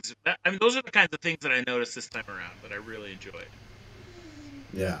great things. I mean, those are the kinds of things that I noticed this time around that I really enjoyed.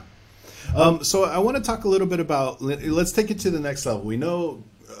 Yeah. So I want to talk a little bit about, let's take it to the next level. We know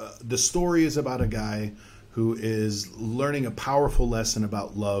the story is about a guy who is learning a powerful lesson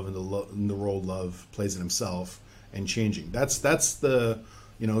about love and the role love plays in himself and changing. That's the,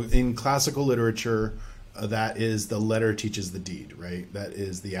 in classical literature, that is the letter teaches the deed, right? That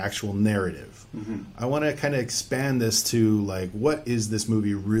is the actual narrative. Mm-hmm. I want to kind of expand this to like, what is this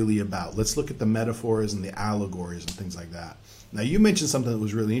movie really about? Let's look at the metaphors and the allegories and things like that. Now, you mentioned something that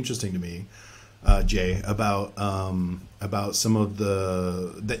was really interesting to me, Jay, about some of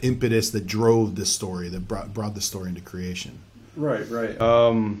the impetus that drove this story, that brought the story into creation. Right.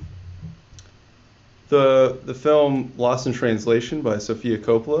 The film Lost in Translation by Sofia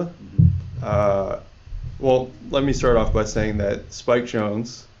Coppola. Well, let me start off by saying that Spike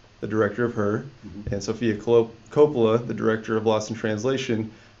Jonze, the director of Her, and Sofia Coppola, the director of Lost in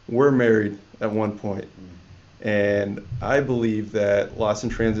Translation, were married at one point. And I believe that Lost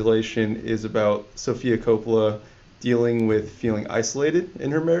in Translation is about Sofia Coppola dealing with feeling isolated in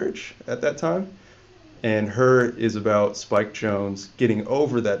her marriage at that time. And Her is about Spike Jonze getting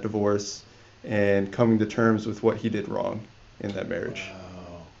over that divorce and coming to terms with what he did wrong in that marriage.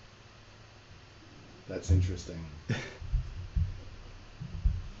 Wow. That's interesting.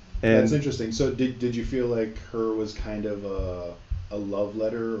 That's interesting. So did you feel like Her was kind of a love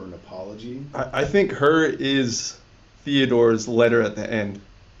letter or an apology? I think Her is Theodore's letter at the end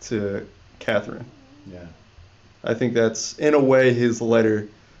to Catherine. Yeah. I think that's, in a way, his letter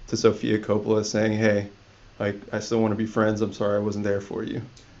to Sofia Coppola saying, hey, I still want to be friends. I'm sorry I wasn't there for you.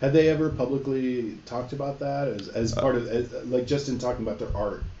 Had they ever publicly talked about that as part of, like just in talking about their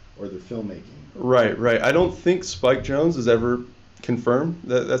art or their filmmaking? Right. I don't think Spike Jonze has ever confirmed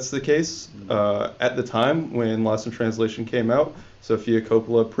that that's the case. At the time when Lost in Translation came out, Sofia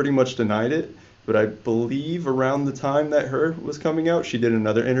Coppola pretty much denied it, but I believe around the time that Her was coming out, she did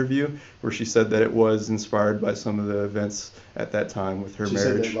another interview where she said that it was inspired by some of the events at that time with her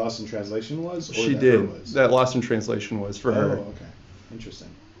marriage. She said that Lost in Translation was? Or She that did. Her was? That Lost in Translation was for Her. Oh, okay. Interesting.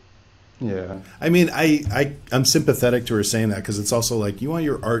 Yeah. I mean, I'm sympathetic to her saying that because it's also like you want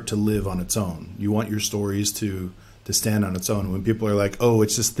your art to live on its own. You want your stories to stand on its own. When people are like, oh,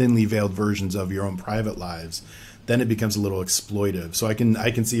 it's just thinly veiled versions of your own private lives, then it becomes a little exploitive. So I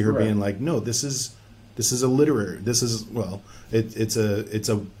can see her being like, no, this is a literary. This is it's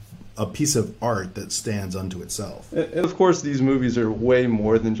a piece of art that stands unto itself. And of course, these movies are way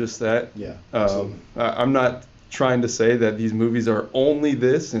more than just that. Yeah. I'm not trying to say that these movies are only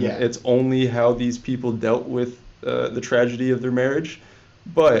this and it's only how these people dealt with the tragedy of their marriage,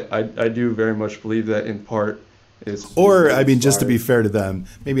 but I do very much believe that in part is. Or I mean, just to be fair to them,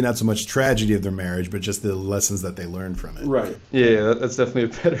 maybe not so much tragedy of their marriage, but just the lessons that they learned from it. Right. Yeah, that's definitely a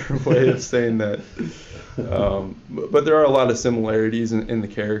better way of saying that. But there are a lot of similarities in the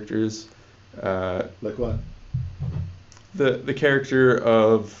characters. Like what? The character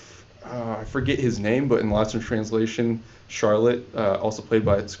of I forget his name, but in Lost in Translation, Charlotte, also played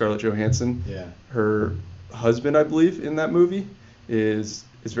by Scarlett Johansson. Yeah. Her husband, I believe, in that movie is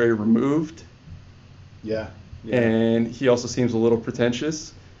very removed. Yeah. And he also seems a little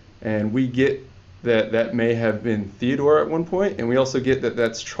pretentious. And we get that may have been Theodore at one point, and we also get that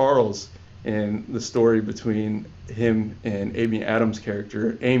that's Charles in the story between him and Amy Adams'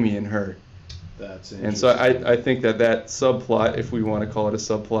 character, Amy and her. That's interesting. And so I think that subplot, if we want to call it a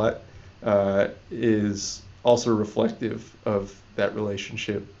subplot, is also reflective of that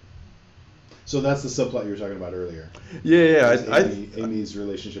relationship. So that's the subplot you were talking about earlier. Yeah. Amy's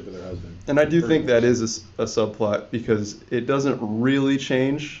relationship with her husband. And I do think that is a subplot because it doesn't really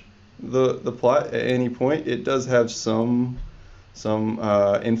change the plot at any point. It does have some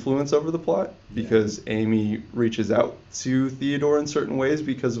influence over the plot because Amy reaches out to Theodore in certain ways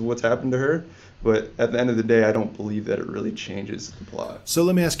because of what's happened to her. But at the end of the day, I don't believe that it really changes the plot. So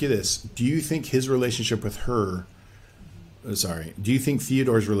let me ask you this. Do you think his relationship with her... do you think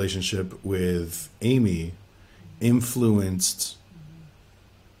Theodore's relationship with Amy influenced...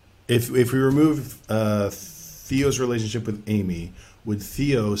 If we remove Theo's relationship with Amy, would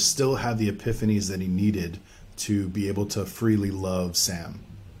Theo still have the epiphanies that he needed to be able to freely love Sam?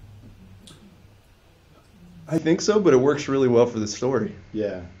 I think so, but it works really well for the story.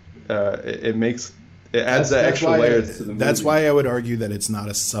 Yeah. It adds that extra layer to the movie. That's why I would argue that it's not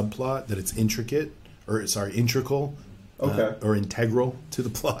a subplot, that it's integral, Okay. or integral to the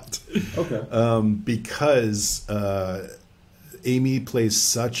plot. Okay. Because Amy plays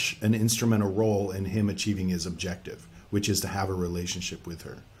such an instrumental role in him achieving his objective, which is to have a relationship with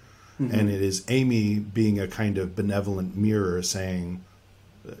her. Mm-hmm. And it is Amy being a kind of benevolent mirror saying,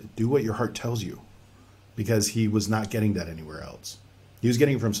 do what your heart tells you. Because he was not getting that anywhere else. He was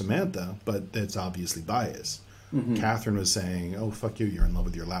getting it from Samantha, but that's obviously bias. Mm-hmm. Catherine was saying, oh, fuck you, you're in love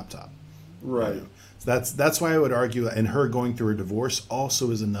with your laptop. Right. You know? So that's why I would argue, and her going through her divorce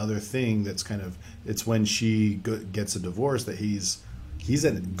also is another thing that's kind of, it's when she gets a divorce that he's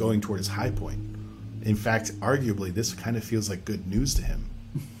going toward his high point. In fact, arguably, this kind of feels like good news to him.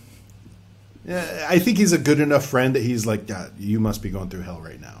 Yeah, I think he's a good enough friend that he's like, God, you must be going through hell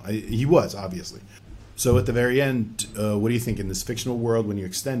right now. He was, obviously. So at the very end, what do you think in this fictional world, when you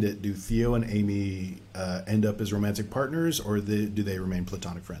extend it, do Theo and Amy end up as romantic partners, or do they remain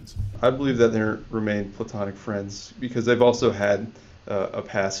platonic friends? I believe that they remain platonic friends because they've also had a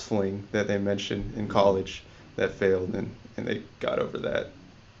past fling that they mentioned in college that failed, and they got over that.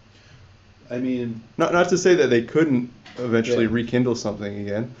 I mean, not to say that they couldn't eventually rekindle something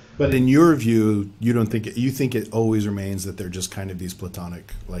again. But in your view, you think it always remains that they're just kind of these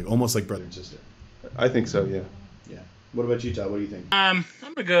platonic, like almost like brother and sister. I think so, yeah. Yeah. What about you, Todd? What do you think? I'm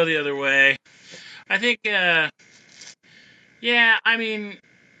gonna go the other way. I think, I mean,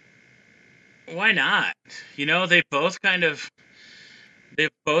 why not? You know, they've both come to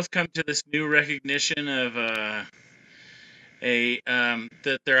this new recognition of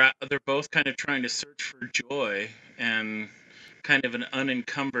that they're both kind of trying to search for joy and kind of an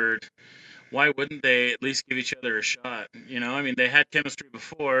unencumbered. Why wouldn't they at least give each other a shot? You know, I mean, they had chemistry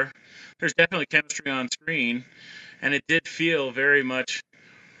before. There's definitely chemistry on screen, and it did feel very much,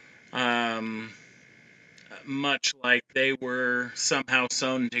 much like they were somehow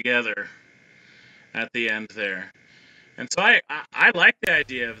sewn together at the end there. And so I like the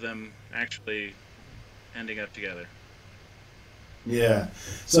idea of them actually ending up together. Yeah.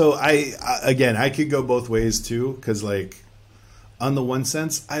 So I could go both ways too, because like, on the one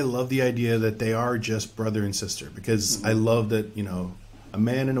sense, I love the idea that they are just brother and sister, because I love that, you know, a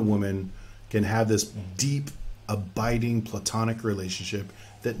man and a woman can have this deep, abiding, platonic relationship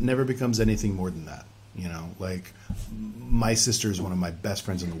that never becomes anything more than that. You know, like my sister is one of my best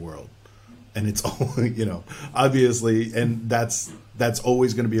friends in the world. and it's all, obviously, and that's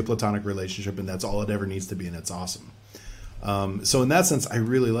always going to be a platonic relationship, and that's all it ever needs to be, and it's awesome. So in that sense, I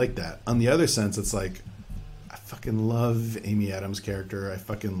really like that. On the other sense, it's like, I fucking love Amy Adams' character. I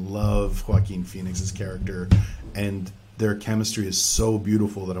fucking love Joaquin Phoenix's character, and their chemistry is so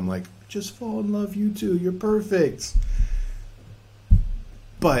beautiful that I'm like, just fall in love, you two. You're perfect.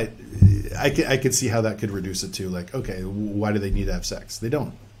 But I could see how that could reduce it to like, okay, why do they need to have sex? They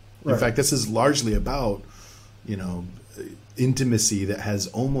don't. Right. In fact, this is largely about, intimacy that has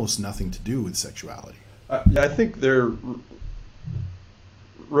almost nothing to do with sexuality. I think they're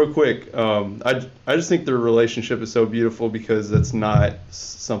real quick. I just think their relationship is so beautiful because it's not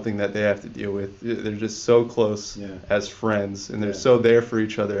something that they have to deal with. They're just so close as friends, and they're so there for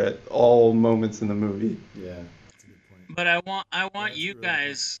each other at all moments in the movie. Yeah. But I want you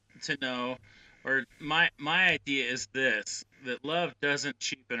guys to know, or my idea is this: that love doesn't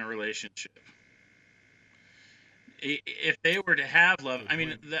cheapen a relationship. If they were to have love, I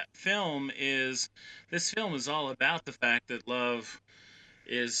mean, this film is all about the fact that love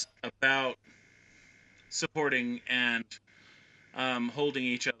is about supporting and holding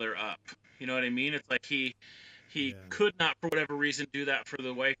each other up. You know what I mean? It's like he could not, for whatever reason, do that for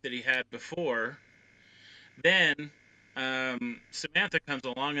the wife that he had before. Then Samantha comes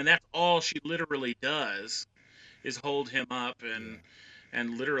along, and that's all she literally does is hold him up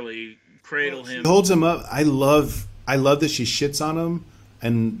and literally cradle him. She holds him up. I love that she shits on him,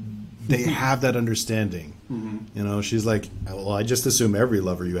 and they have that understanding. Mm-hmm. She's like, well, I just assume every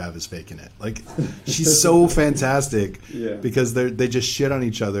lover you have is faking it. Like, she's so fantastic because they just shit on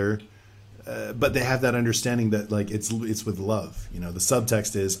each other, but they have that understanding that like it's with love. The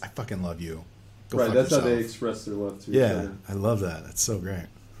subtext is I fucking love you. Go right, fuck that's yourself. how they express their love to each other. Yeah, I love that. That's so great.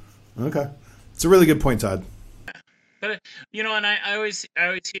 Okay, it's a really good point, Todd. But and I always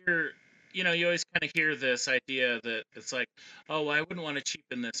hear, you always kind of hear this idea that it's like, oh, I wouldn't want to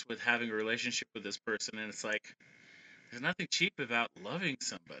cheapen this with having a relationship with this person, and it's like, there's nothing cheap about loving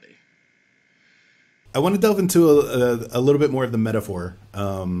somebody. I want to delve into a little bit more of the metaphor.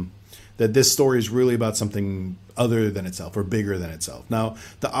 That this story is really about something other than itself or bigger than itself. Now,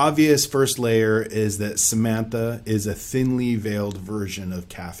 the obvious first layer is that Samantha is a thinly veiled version of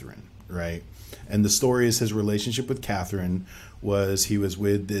Catherine, right? And the story is his relationship with Catherine was he was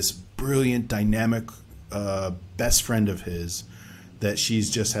with this brilliant, dynamic best friend of his that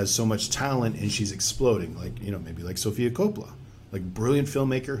she's just has so much talent and she's exploding. Like, maybe like Sofia Coppola, like brilliant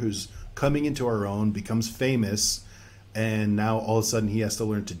filmmaker who's coming into her own, becomes famous, and now all of a sudden he has to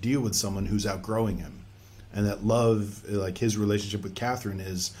learn to deal with someone who's outgrowing him. And that love, like his relationship with Catherine,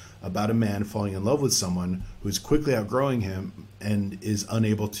 is about a man falling in love with someone who's quickly outgrowing him and is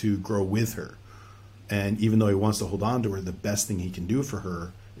unable to grow with her. And even though he wants to hold on to her, the best thing he can do for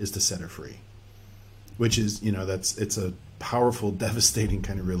her is to set her free. Which is, it's a powerful, devastating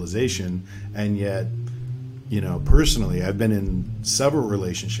kind of realization. And yet, personally, I've been in several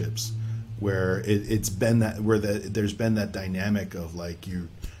relationships where there's been that dynamic of like you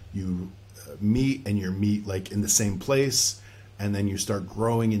meet and you're like in the same place, and then you start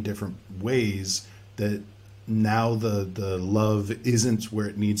growing in different ways that now the love isn't where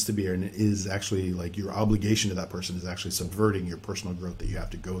it needs to be, and it is actually like your obligation to that person is actually subverting your personal growth that you have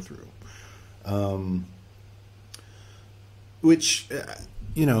to go through. Which, I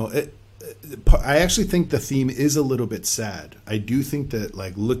actually think the theme is a little bit sad. I do think that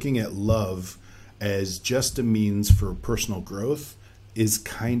like looking at love as just a means for personal growth is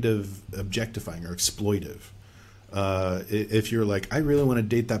kind of objectifying or exploitive. If you're like, I really want to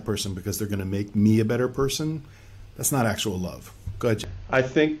date that person because they're going to make me a better person, that's not actual love. Go ahead, Jim. I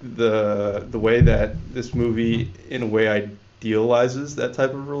think the way that this movie, in a way, idealizes that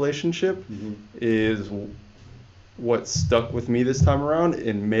type of relationship is what stuck with me this time around,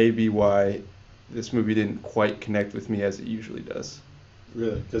 and maybe why this movie didn't quite connect with me as it usually does.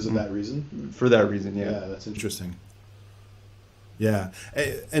 Really? Because of that reason? For that reason, yeah. Yeah, that's interesting. Yeah.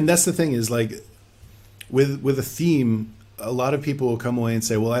 And that's the thing is like with a theme, a lot of people will come away and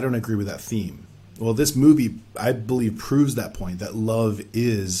say, well, I don't agree with that theme. Well, this movie, I believe, proves that point, that love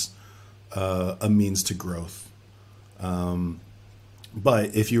is a means to growth.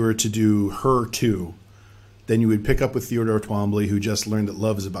 But if you were to do Her Too, then you would pick up with Theodore Twombly, who just learned that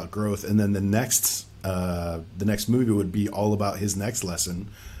love is about growth, and then the next movie would be all about his next lesson,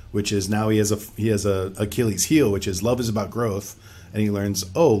 which is now he has a Achilles heel, which is love is about growth, and he learns,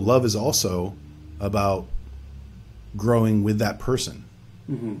 oh, love is also about growing with that person,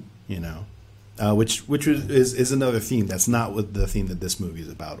 which is another theme. That's not what the theme that this movie is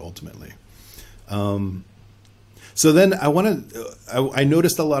about ultimately. So then I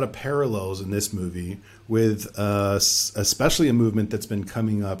noticed a lot of parallels in this movie with especially a movement that's been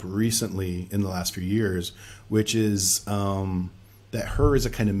coming up recently in the last few years, which is that Her is a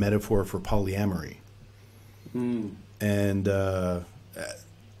kind of metaphor for polyamory. And in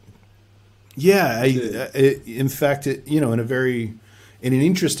fact, in an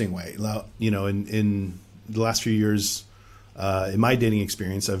interesting way, in the last few years, in my dating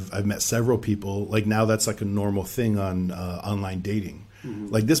experience, I've met several people. Like now, that's like a normal thing on online dating.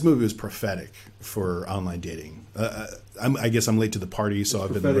 Like this movie was prophetic for online dating. I guess I'm late to the party, so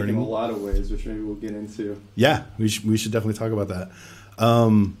I've been learning in a lot of ways, which maybe we'll get into. Yeah, we should definitely talk about that.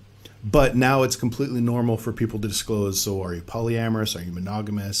 But now it's completely normal for people to disclose. So, are you polyamorous? Are you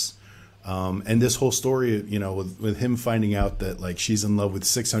monogamous? And this whole story, with him finding out that like she's in love with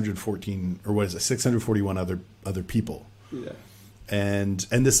 641 other people. Yeah. And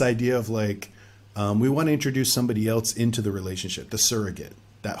this idea of like, we want to introduce somebody else into the relationship, the surrogate.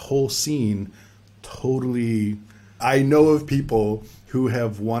 That whole scene, totally. I know of people who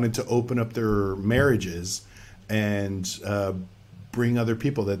have wanted to open up their marriages and bring other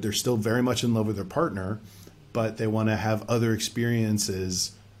people, that they're still very much in love with their partner, but they want to have other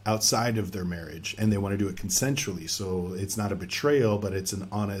experiences outside of their marriage, and they want to do it consensually. So it's not a betrayal, but it's an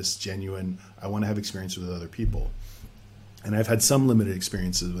honest, genuine, I want to have experience with other people. And I've had some limited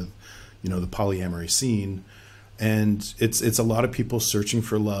experiences with, the polyamory scene. And it's a lot of people searching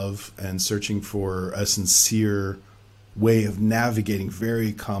for love and searching for a sincere way of navigating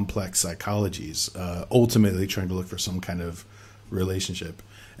very complex psychologies, ultimately trying to look for some kind of relationship.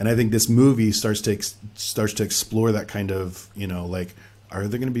 And I think this movie starts to explore that kind of, like, are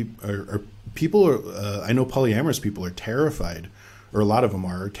there going to be are people? I know polyamorous people are terrified, or a lot of them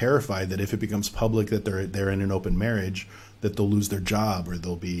are terrified that if it becomes public that they're in an open marriage, that they'll lose their job or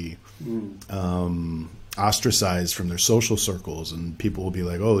they'll be ostracized from their social circles, and people will be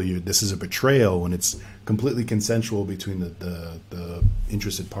like, "Oh, this is a betrayal," when it's completely consensual between the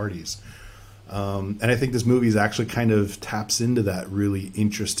interested parties. And I think this movie is actually kind of taps into that really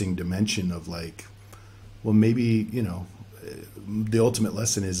interesting dimension of like, well, maybe the ultimate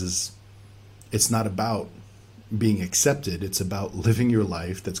lesson is it's not about being accepted. It's about living your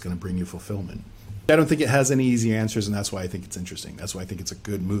life that's going to bring you fulfillment. I don't think it has any easy answers, and that's why I think it's interesting. That's why I think it's a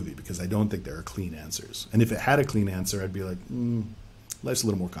good movie, because I don't think there are clean answers. And if it had a clean answer, I'd be like, life's a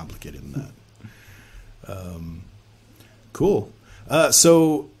little more complicated than that. Cool.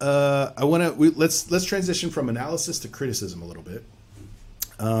 So I want to let's transition from analysis to criticism a little bit.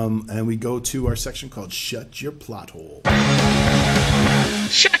 And we go to our section called Shut Your Plot Hole.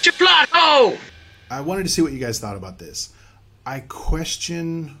 Shut your plot hole! I wanted to see what you guys thought about this. I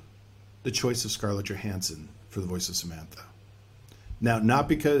question the choice of Scarlett Johansson for the voice of Samantha. Now, not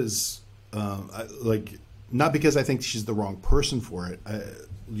because I think she's the wrong person for it.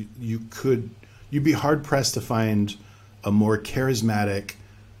 You'd be hard pressed to find a more charismatic,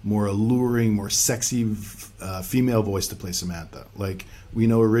 more alluring, more sexy female voice to play Samantha. Like, we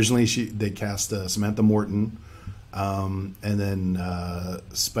know originally they cast Samantha Morton, and then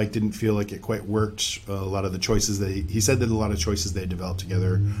Spike didn't feel like it quite worked. A lot of the choices he said that a lot of choices they developed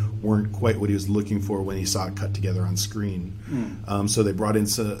together weren't quite what he was looking for when he saw it cut together on screen. So they brought in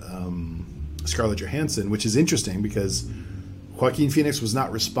Scarlett Johansson, which is interesting because Joaquin Phoenix was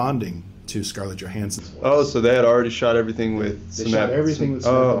not responding to Scarlett Johansson's voice. Oh, so they had already shot everything with They shot everything with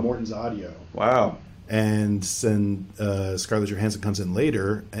Samantha Morton's audio. Wow. And then Scarlett Johansson comes in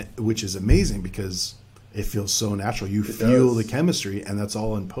later, which is amazing because it feels so natural. You feel the chemistry, and that's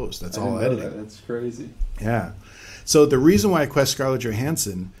all in post. That's all editing. That's crazy. Yeah. So the reason why I question Scarlett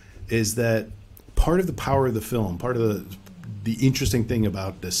Johansson is that part of the power of the film, part of the interesting thing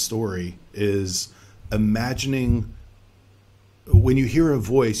about this story is imagining. When you hear a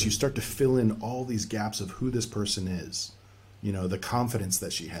voice, you start to fill in all these gaps of who this person is. The confidence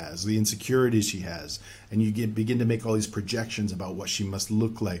that she has, the insecurities she has, and you begin to make all these projections about what she must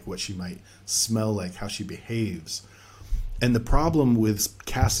look like, what she might smell like, how she behaves. And the problem with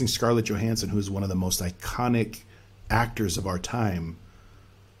casting Scarlett Johansson, who is one of the most iconic actors of our time,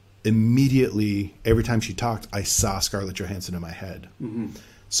 immediately, every time she talked, I saw Scarlett Johansson in my head. Mm-hmm.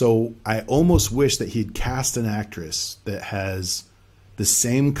 So I almost wish that he'd cast an actress that has the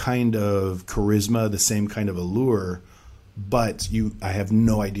same kind of charisma, the same kind of allure, but I have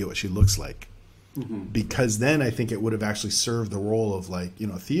no idea what she looks like. Mm-hmm. Because then I think it would have actually served the role of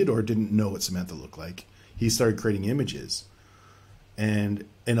Theodore didn't know what Samantha looked like. He started creating images. And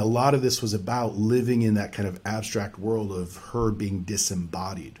a lot of this was about living in that kind of abstract world of her being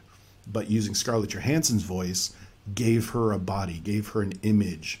disembodied. But using Scarlett Johansson's voice gave her a body, gave her an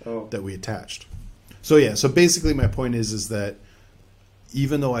image that we attached. So yeah, so basically my point is that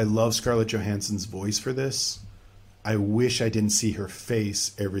even though I love Scarlett Johansson's voice for this, I wish I didn't see her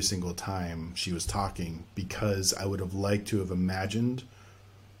face every single time she was talking, because I would have liked to have imagined,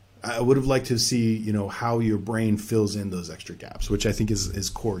 I would have liked to see, you know, how your brain fills in those extra gaps, which I think is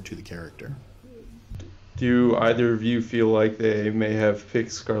core to the character. Do either of you feel like they may have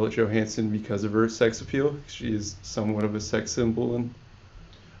picked Scarlett Johansson because of her sex appeal? She is somewhat of a sex symbol, and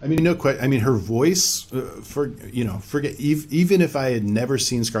I mean, no, quite. I mean, her voice. Even if I had never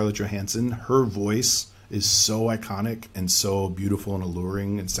seen Scarlett Johansson, her voice is so iconic and so beautiful and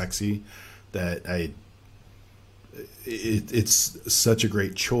alluring and sexy that it's such a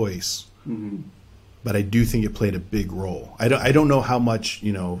great choice. mm-hmm. But I do think it played a big role. I don't know how much,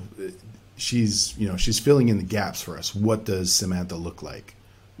 you know, she's filling in the gaps for us. What does Samantha look like?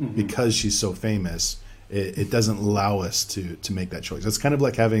 Mm-hmm. Because she's so famous, it doesn't allow us to make that choice. It's kind of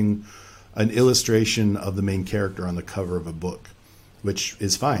like having an illustration of the main character on the cover of a book, which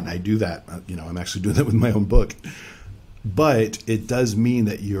is fine. I do that. You know, I'm actually doing that with my own book. But it does mean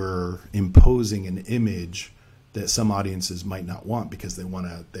that you're imposing an image that some audiences might not want, because they want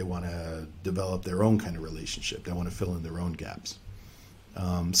to develop their own kind of relationship. They want to fill in their own gaps.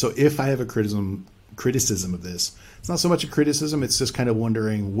 So if I have a criticism of this, it's not so much a criticism. It's just kind of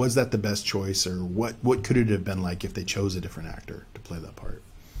wondering, was that the best choice, or what could it have been like if they chose a different actor to play that part?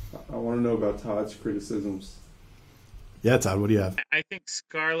 I want to know about Todd's criticisms. Yeah, Todd, what do you have? I think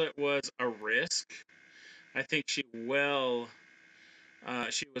Scarlett was a risk. I think she was well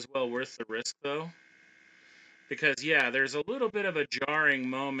worth the risk, though. Because, yeah, there's a little bit of a jarring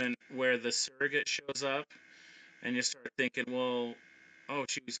moment where the surrogate shows up, and you start thinking, well, oh,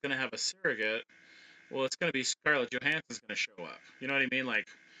 she was going to have a surrogate. Well, it's going to be Scarlett Johansson's going to show up. You know what I mean? Like,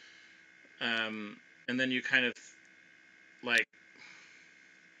 and then you kind of, like,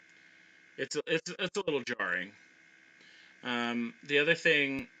 it's a little jarring. The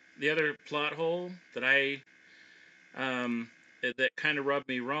other plot hole that that kind of rubbed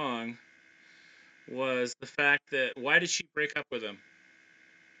me wrong was the fact that, why did she break up with him?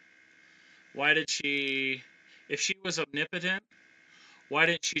 Why did she, if she was omnipotent, why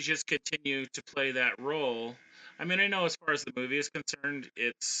didn't she just continue to play that role? I mean, I know as far as the movie is concerned,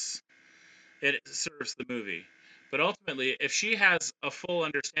 it serves the movie. But ultimately, if she has a full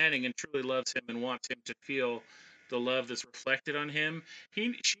understanding and truly loves him and wants him to feel the love that's reflected on him,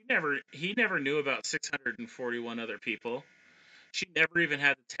 he never knew about 641 other people. She never even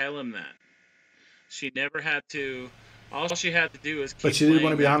had to tell him that. She never had to. All she had to do is keep. But she didn't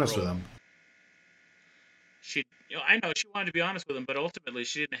want to be playing that honest role. with him. I know she wanted to be honest with him, but ultimately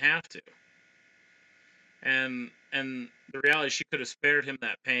she didn't have to. And the reality is, she could have spared him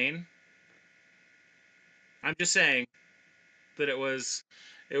that pain. I'm just saying that it was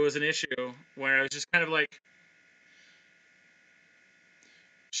an issue where I was just kind of like,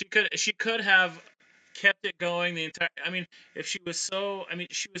 she could have kept it going the entire. I mean, if she was so, I mean,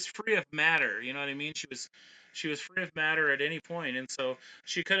 she was free of matter. You know what I mean? She was free of matter at any point, and so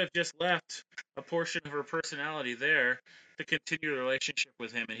she could have just left a portion of her personality there to continue the relationship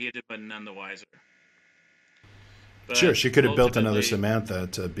with him, and he'd have been none the wiser. But sure, she could have built another ultimately- Samantha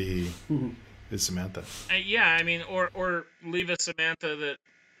to be his Samantha. Yeah, I mean, or leave a Samantha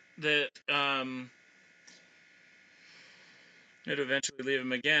that would eventually leave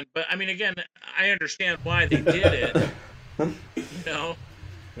him again. But I mean, again, I understand why they did it, you know.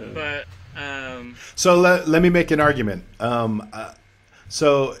 But So let me make an argument.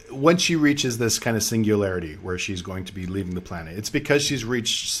 So when she reaches this kind of singularity where she's going to be leaving the planet, it's because she's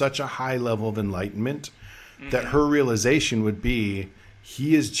reached such a high level of enlightenment that her realization would be,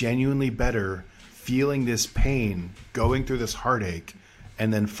 he is genuinely better feeling this pain, going through this heartache,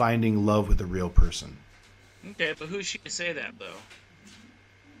 and then finding love with a real person. okay, but who's she to say that though?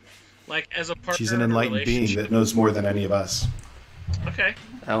 Like, as a partner, She's an in a enlightened being relationship? that knows more than any of us. Okay,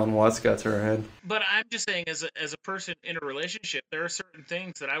 Alan Watts got to her head. but I'm just saying, as a person in a relationship, there are certain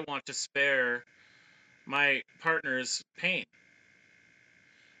things that I want to spare my partner's pain,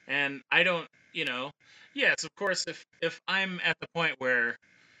 and I don't, you know. Yes, of course, if I'm at the point where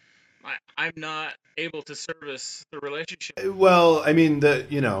I'm not able to service the relationship. Well, I mean,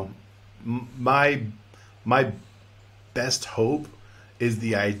 my best hope is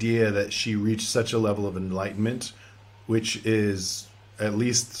the idea that she reached such a level of enlightenment, which is at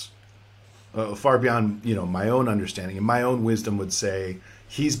least far beyond, my own understanding, and my own wisdom would say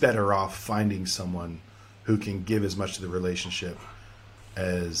he's better off finding someone who can give as much to the relationship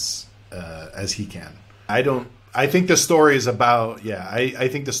as he can. I think the story is about, I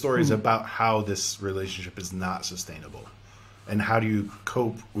think the story is about how this relationship is not sustainable. and how do you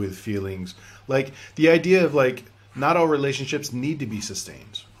cope with feelings. Like the idea of like not all relationships need to be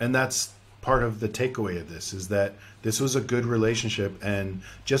sustained, and that's part of the takeaway of this, is that this was a good relationship, and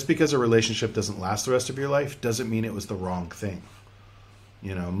just because a relationship doesn't last the rest of your life doesn't mean it was the wrong thing.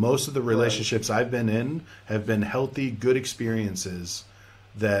 You know, most of the relationships I've been in have been healthy, good experiences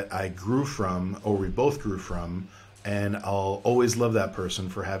that I grew from, or we both grew from, and I'll always love that person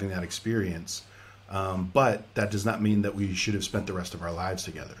for having that experience. But that does not mean that we should have spent the rest of our lives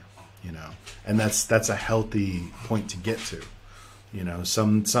together, you know, and that's a healthy point to get to. You know,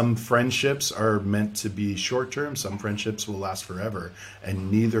 some friendships are meant to be short term. Some friendships will last forever,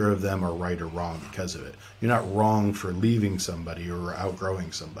 and neither of them are right or wrong because of it. You're not wrong for leaving somebody or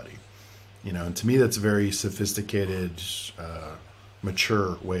outgrowing somebody. You know, and to me, that's a very sophisticated,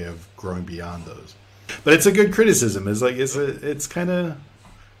 mature way of growing beyond those. But it's a good criticism. It's kind of,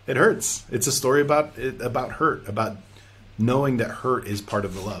 it hurts. It's a story about hurt, about knowing that hurt is part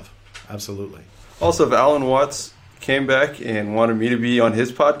of the love. Absolutely. Also, if Alan Watts came back and wanted me to be on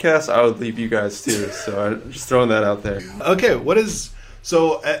his podcast, I would leave you guys too. So I'm just throwing that out there. Okay,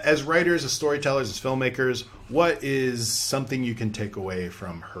 so as writers, as storytellers, as filmmakers, what is something you can take away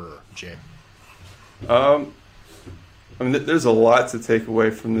from her, Jay? I mean, there's a lot to take away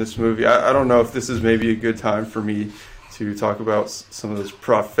from this movie. I don't know if this is maybe a good time for me to talk about some of those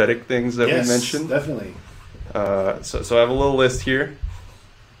prophetic things that we mentioned. Definitely. So I have a little list here,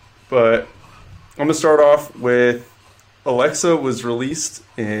 but I'm going to start off with Alexa was released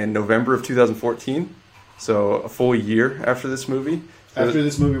in November of 2014, so a full year after this movie. After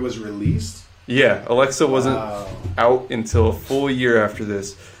this movie was released? Yeah, Alexa wasn't out until a full year after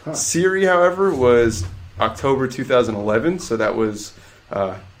this. Huh. Siri, however, was October 2011, so that was...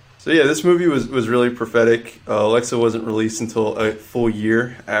 this movie was really prophetic. Alexa wasn't released until a full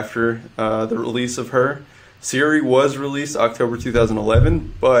year after the release of her. Siri was released October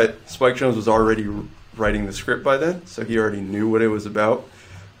 2011, but Spike Jonze was already writing the script by then, so he already knew what it was about.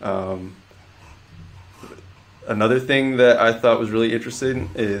 Another thing that I thought was really interesting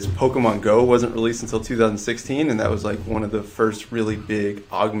is Pokemon Go wasn't released until 2016, and that was like one of the first really big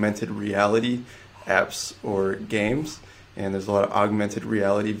augmented reality apps or games. And there's a lot of augmented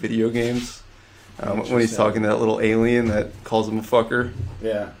reality video games. When he's talking to that little alien that calls him a fucker.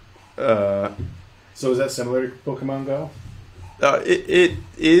 Yeah. So is that similar to Pokemon Go? It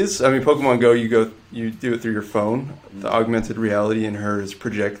is. I mean, Pokemon Go, you do it through your phone. The augmented reality in her is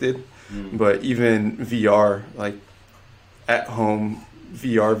projected. But even VR, like at-home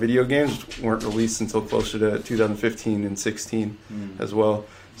VR video games, weren't released until closer to 2015 and 16 as well.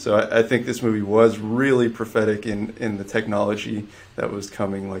 So I think this movie was really prophetic in the technology that was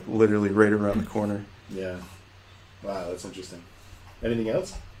coming, like literally right around the corner. Yeah. Wow, that's interesting. Anything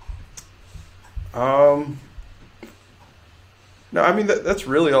else? No, I mean, that's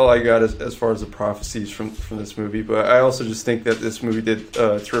really all I got as far as the prophecies from this movie. But I also just think that this movie did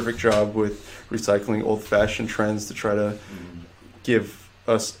a terrific job with recycling old-fashioned trends to try to give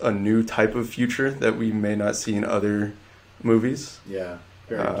us a new type of future that we may not see in other movies. Yeah,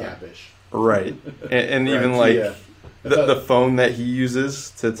 very gappish. Right. And even like the phone that he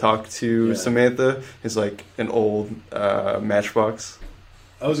uses to talk to Samantha is like an old Matchbox.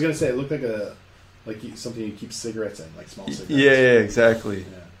 I was going to say, it looked like something you keep cigarettes in, like small cigarettes. Yeah, exactly.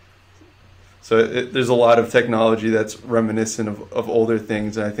 Yeah. So there's a lot of technology that's reminiscent of older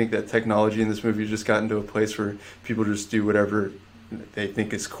things, and I think that technology in this movie just gotten to a place where people just do whatever they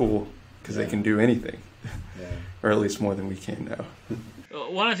think is cool because they can do anything, or at least more than we can now.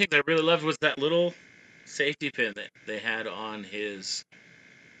 One of the things I really loved was that little safety pin that they had on his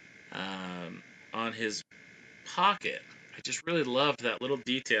pocket. I just really loved that little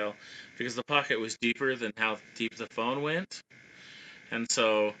detail because the pocket was deeper than how deep the phone went, and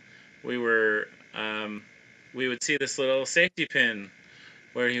so we would see this little safety pin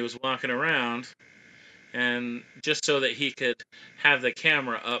where he was walking around, and just so that he could have the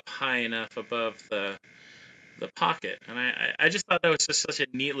camera up high enough above the pocket. And I just thought that was just such a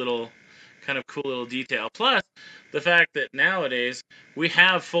neat little, kind of cool little detail. Plus, the fact that nowadays we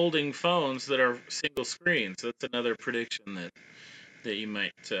have folding phones that are single screen. So that's another prediction that you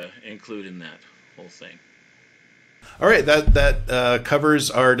might include in that whole thing. All right, that covers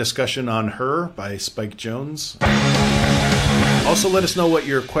our discussion on Her by Spike Jonze. Also, let us know what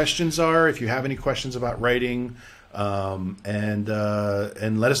your questions are, if you have any questions about writing, and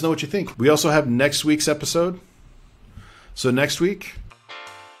let us know what you think. We also have next week's episode. So next week,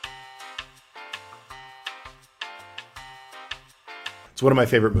 It's one of my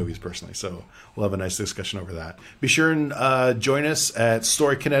favorite movies personally. So we'll have a nice discussion over that. Be sure and join us at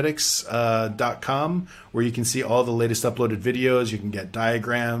storykinetics.com, where you can see all the latest uploaded videos. You can get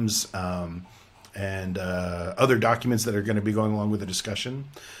diagrams and other documents that are going to be going along with the discussion.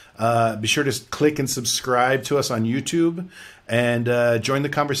 Be sure to click and subscribe to us on YouTube, and join the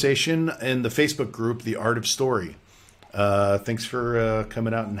conversation in the Facebook group, The Art of Story. Thanks for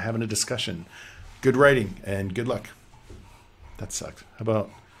coming out and having a discussion. Good writing and good luck. That sucked. How about?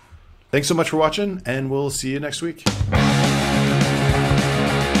 Thanks so much for watching, and we'll see you next week.